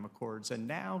Abraham Accords. And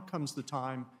now comes the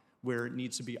time where it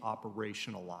needs to be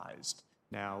operationalized.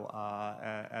 Now,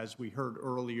 as we heard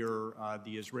earlier,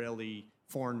 the Israeli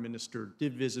foreign minister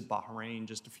did visit Bahrain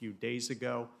just a few days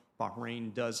ago.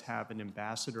 Bahrain does have an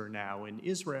ambassador now in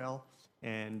Israel,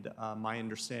 and my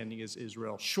understanding is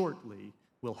Israel shortly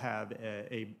will have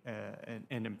an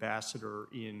ambassador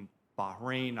in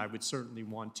Bahrain. I would certainly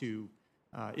want to,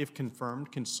 if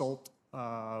confirmed, consult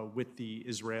with the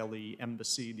Israeli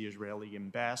embassy, the Israeli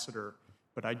ambassador.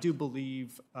 But I do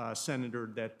believe, Senator,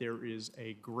 that there is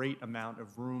a great amount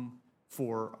of room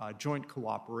for joint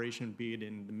cooperation, be it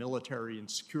in the military and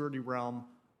security realm,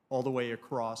 all the way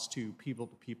across to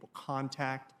people-to-people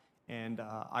contact. And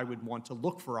I would want to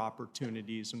look for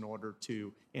opportunities in order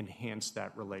to enhance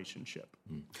that relationship.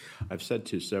 I've said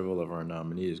to several of our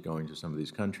nominees going to some of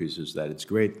these countries is that it's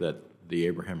great that the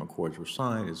Abraham Accords were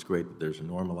signed. It's great that there's a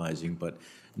normalizing, but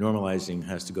normalizing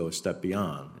has to go a step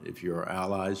beyond. If you're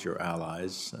allies, you're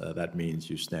allies. That means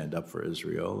you stand up for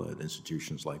Israel at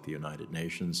institutions like the United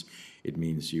Nations. It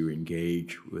means you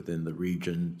engage within the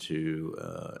region to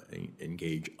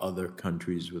engage other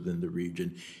countries within the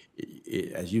region.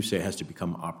 As you say, it has to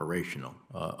become operational.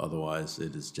 Otherwise,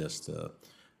 it is just a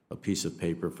piece of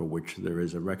paper for which there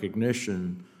is a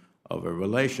recognition of a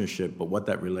relationship, but what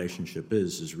that relationship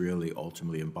is really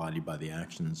ultimately embodied by the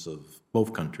actions of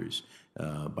both countries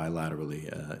bilaterally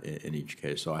in each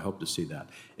case. So I hope to see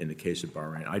that in the case of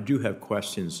Bahrain. I do have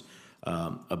questions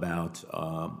about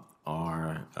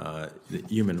our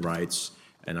human rights,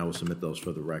 and I will submit those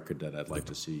for the record that I'd like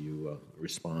to see you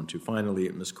respond to. Finally,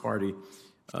 Ms. Carty,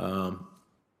 I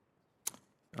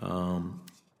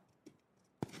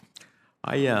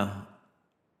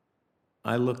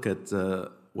look at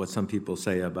what some people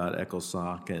say about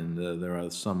ECOSOC, and there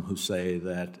are some who say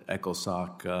that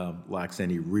ECOSOC lacks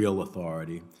any real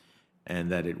authority and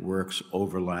that it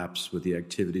overlaps with the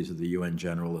activities of the UN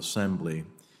General Assembly.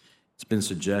 It's been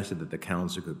suggested that the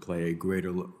Council could play a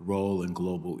greater role in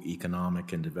global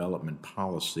economic and development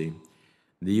policy.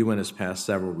 The UN has passed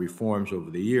several reforms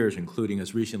over the years, including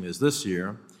as recently as this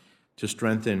year, to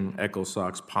strengthen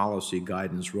ECOSOC's policy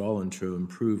guidance role and to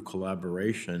improve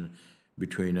collaboration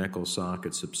between ECOSOC,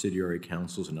 its subsidiary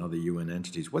councils, and other UN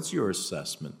entities. What's your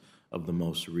assessment of the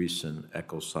most recent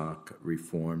ECOSOC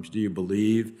reforms? Do you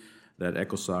believe that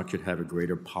ECOSOC should have a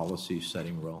greater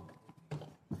policy-setting role?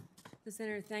 So,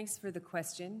 Senator, thanks for the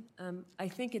question. I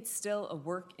think it's still a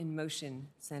work in motion,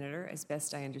 Senator, as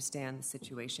best I understand the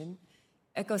situation.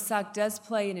 ECOSOC does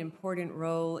play an important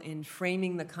role in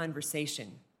framing the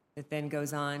conversation that then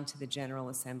goes on to the General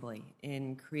Assembly,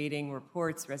 in creating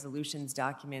reports, resolutions,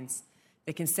 documents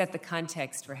that can set the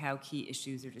context for how key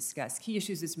issues are discussed, key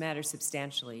issues which matter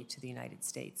substantially to the United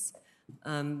States.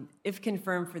 If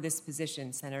confirmed for this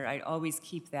position, Senator, I'd always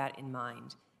keep that in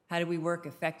mind. How do we work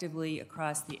effectively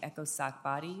across the ECOSOC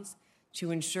bodies to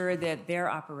ensure that their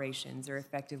operations are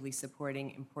effectively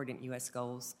supporting important U.S.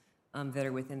 goals that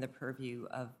are within the purview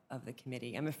of the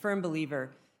committee? I'm a firm believer,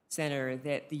 Senator,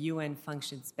 that the UN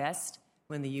functions best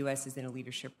when the U.S. is in a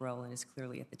leadership role and is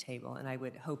clearly at the table. And I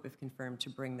would hope, if confirmed, to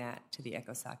bring that to the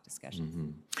ECOSOC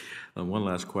discussions. One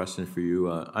last question for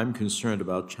you. I'm concerned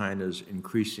about China's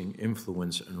increasing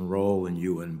influence and role in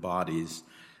UN bodies.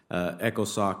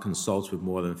 ECOSOC consults with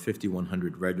more than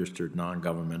 5,100 registered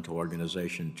non-governmental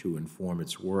organizations to inform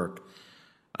its work.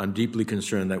 I'm deeply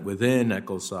concerned that within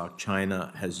ECOSOC,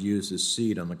 China has used its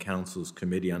seat on the Council's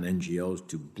Committee on NGOs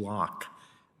to block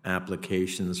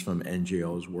applications from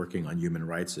NGOs working on human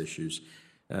rights issues.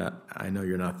 I know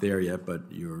you're not there yet, but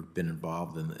you've been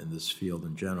involved in this field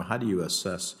in general. How do you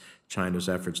assess China's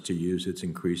efforts to use its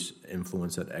increased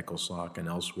influence at ECOSOC and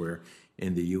elsewhere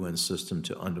in the UN system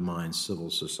to undermine civil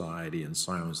society and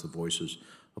silence the voices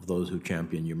of those who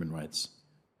champion human rights?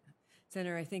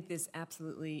 Senator, I think this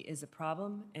absolutely is a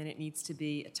problem, and it needs to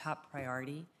be a top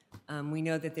priority. We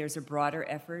know that there's a broader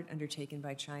effort undertaken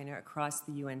by China across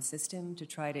the UN system to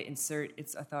try to insert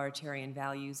its authoritarian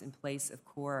values in place of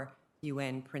core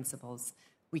UN principles.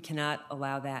 We cannot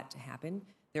allow that to happen.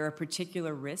 There are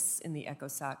particular risks in the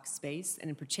ECOSOC space, and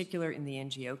in particular in the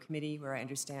NGO committee, where I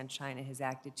understand China has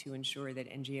acted to ensure that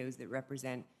NGOs that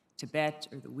represent Tibet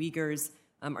or the Uyghurs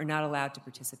are not allowed to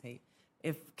participate.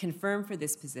 If confirmed for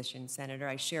this position, Senator,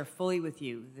 I share fully with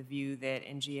you the view that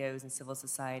NGOs and civil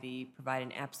society provide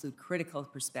an absolute critical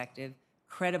perspective.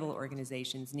 Credible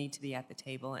organizations need to be at the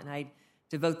table, and I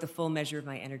devote the full measure of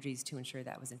my energies to ensure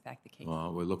that was in fact the case.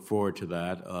 Well, we look forward to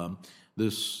that.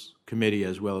 This committee,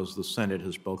 as well as the Senate,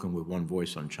 has spoken with one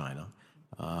voice on China,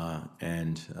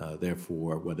 and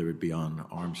therefore, whether it be on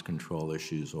arms control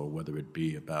issues or whether it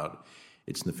be about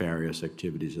its nefarious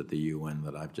activities at the UN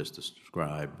that I've just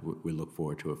described, we look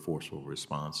forward to a forceful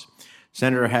response.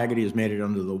 Senator Hagerty has made it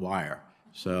under the wire,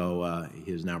 so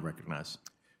he is now recognized.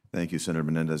 Thank you, Senator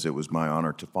Menendez. It was my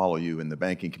honor to follow you in the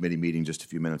Banking Committee meeting just a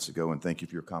few minutes ago, and thank you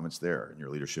for your comments there and your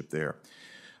leadership there.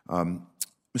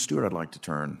 Ms. Stewart, I'd like to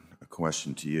turn a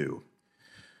question to you.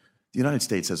 The United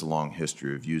States has a long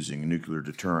history of using a nuclear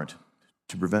deterrent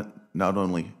to prevent not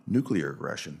only nuclear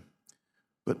aggression,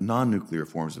 but non-nuclear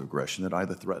forms of aggression that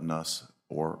either threaten us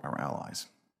or our allies.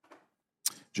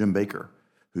 Jim Baker,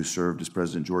 who served as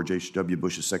President George H.W.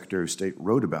 Bush's Secretary of State,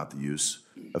 wrote about the use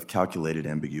of calculated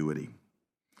ambiguity.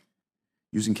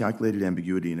 Using calculated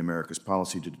ambiguity in America's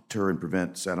policy to deter and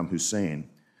prevent Saddam Hussein,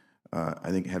 I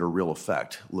think, had a real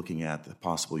effect, looking at the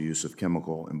possible use of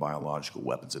chemical and biological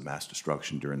weapons of mass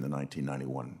destruction during the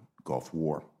 1991 Gulf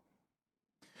War.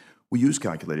 We use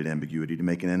calculated ambiguity to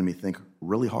make an enemy think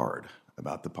really hard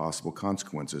about the possible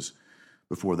consequences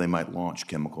before they might launch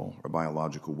chemical or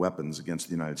biological weapons against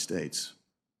the United States,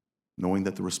 knowing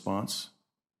that the response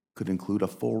could include a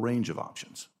full range of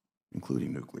options,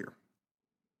 including nuclear.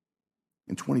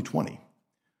 In 2020,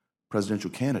 presidential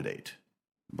candidate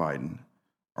Biden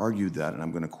argued that, and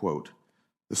I'm going to quote,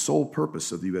 "The sole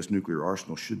purpose of the U.S. nuclear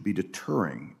arsenal should be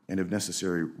deterring and, if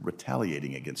necessary,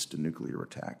 retaliating against a nuclear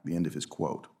attack," the end of his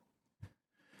quote.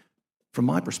 From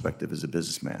my perspective as a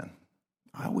businessman,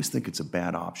 I always think it's a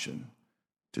bad option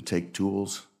to take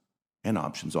tools and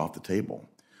options off the table,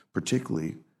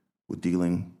 particularly with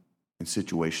dealing in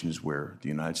situations where the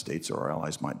United States or our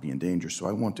allies might be in danger. So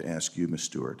I want to ask you, Ms.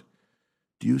 Stewart,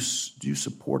 do you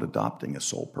support adopting a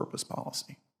sole purpose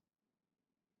policy?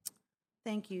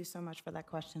 Thank you so much for that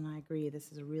question. I agree.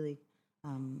 This is a really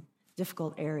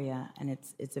difficult area, and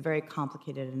it's a very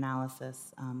complicated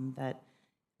analysis that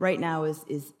right now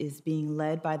is being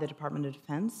led by the Department of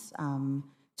Defense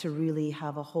to really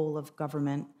have a whole of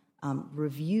government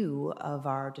review of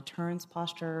our deterrence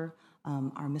posture,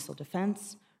 our missile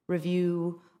defense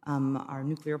review, our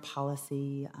nuclear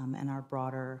policy, and our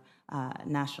broader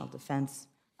national defense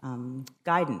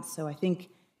guidance. So I think,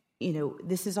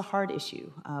 this is a hard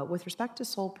issue. With respect to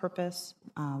sole purpose,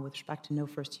 with respect to no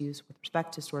first use, with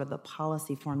respect to sort of the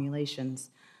policy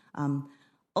formulations,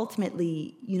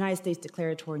 ultimately, United States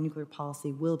declaratory nuclear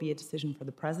policy will be a decision for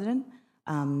the president,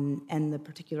 and the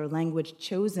particular language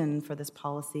chosen for this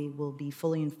policy will be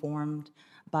fully informed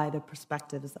by the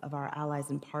perspectives of our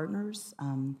allies and partners.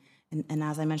 And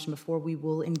as I mentioned before, we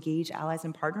will engage allies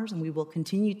and partners, and we will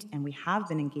continue to, and we have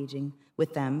been engaging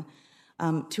with them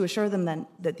to assure them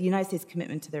that the United States'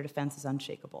 commitment to their defense is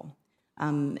unshakable,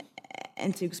 and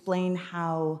to explain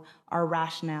how our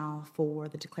rationale for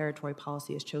the declaratory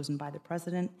policy is chosen by the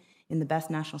president in the best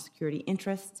national security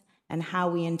interests, and how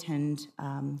we intend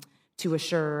to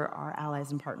assure our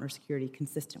allies and partners' security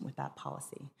consistent with that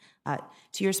policy.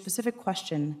 To your specific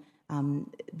question,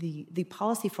 the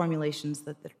policy formulations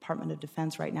that the Department of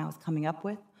Defense right now is coming up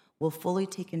with will fully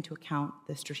take into account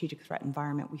the strategic threat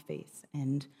environment we face,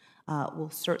 and will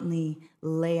certainly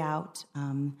lay out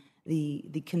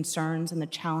the concerns and the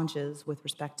challenges with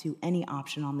respect to any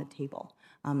option on the table.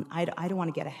 I don't want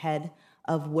to get ahead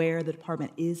of where the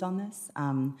department is on this,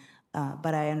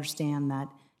 but I understand that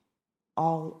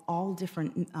all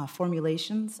different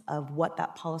formulations of what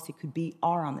that policy could be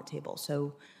are on the table.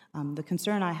 So the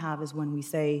concern I have is when we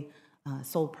say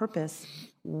sole purpose,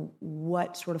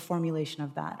 what sort of formulation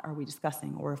of that are we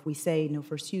discussing? Or if we say no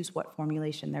first use, what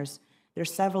formulation? There's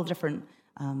several different,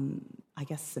 I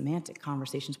guess, semantic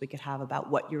conversations we could have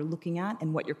about what you're looking at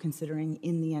and what you're considering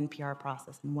in the NPR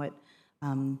process, and what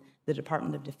the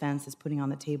Department of Defense is putting on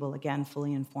the table, again,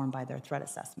 fully informed by their threat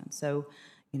assessment. So,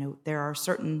 there are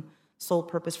certain sole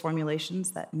purpose formulations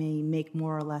that may make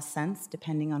more or less sense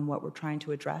depending on what we're trying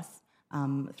to address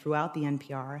throughout the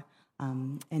NPR,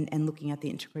 and looking at the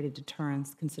integrated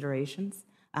deterrence considerations.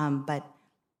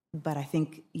 But I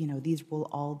think, these will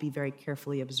all be very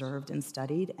carefully observed and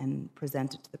studied and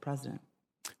presented to the president.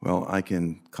 Well, I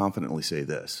can confidently say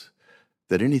this,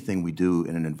 that anything we do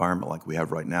in an environment like we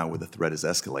have right now where the threat is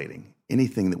escalating,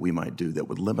 anything that we might do that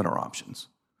would limit our options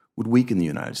would weaken the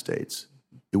United States.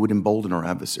 It would embolden our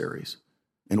adversaries,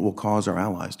 and it will cause our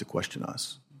allies to question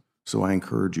us. So I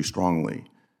encourage you strongly,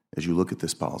 as you look at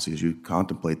this policy, as you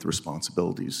contemplate the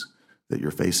responsibilities that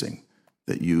you're facing,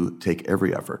 that you take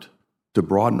every effort to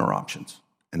broaden our options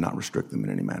and not restrict them in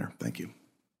any manner. Thank you.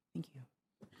 Thank you.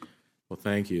 Well,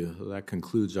 thank you. That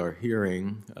concludes our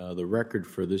hearing. The record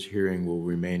for this hearing will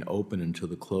remain open until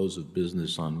the close of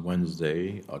business on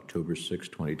Wednesday, October 6,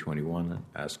 2021.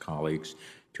 I ask colleagues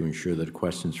to ensure that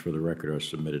questions for the record are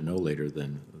submitted no later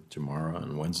than tomorrow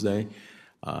on Wednesday.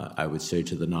 I would say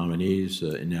to the nominees,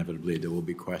 inevitably there will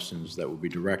be questions that will be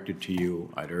directed to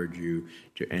you. I'd urge you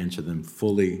to answer them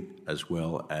fully as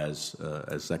well as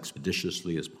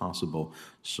expeditiously as possible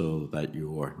so that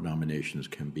your nominations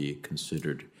can be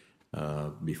considered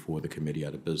before the committee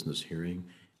at a business hearing.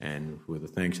 And with the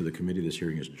thanks of the committee, this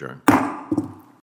hearing is adjourned.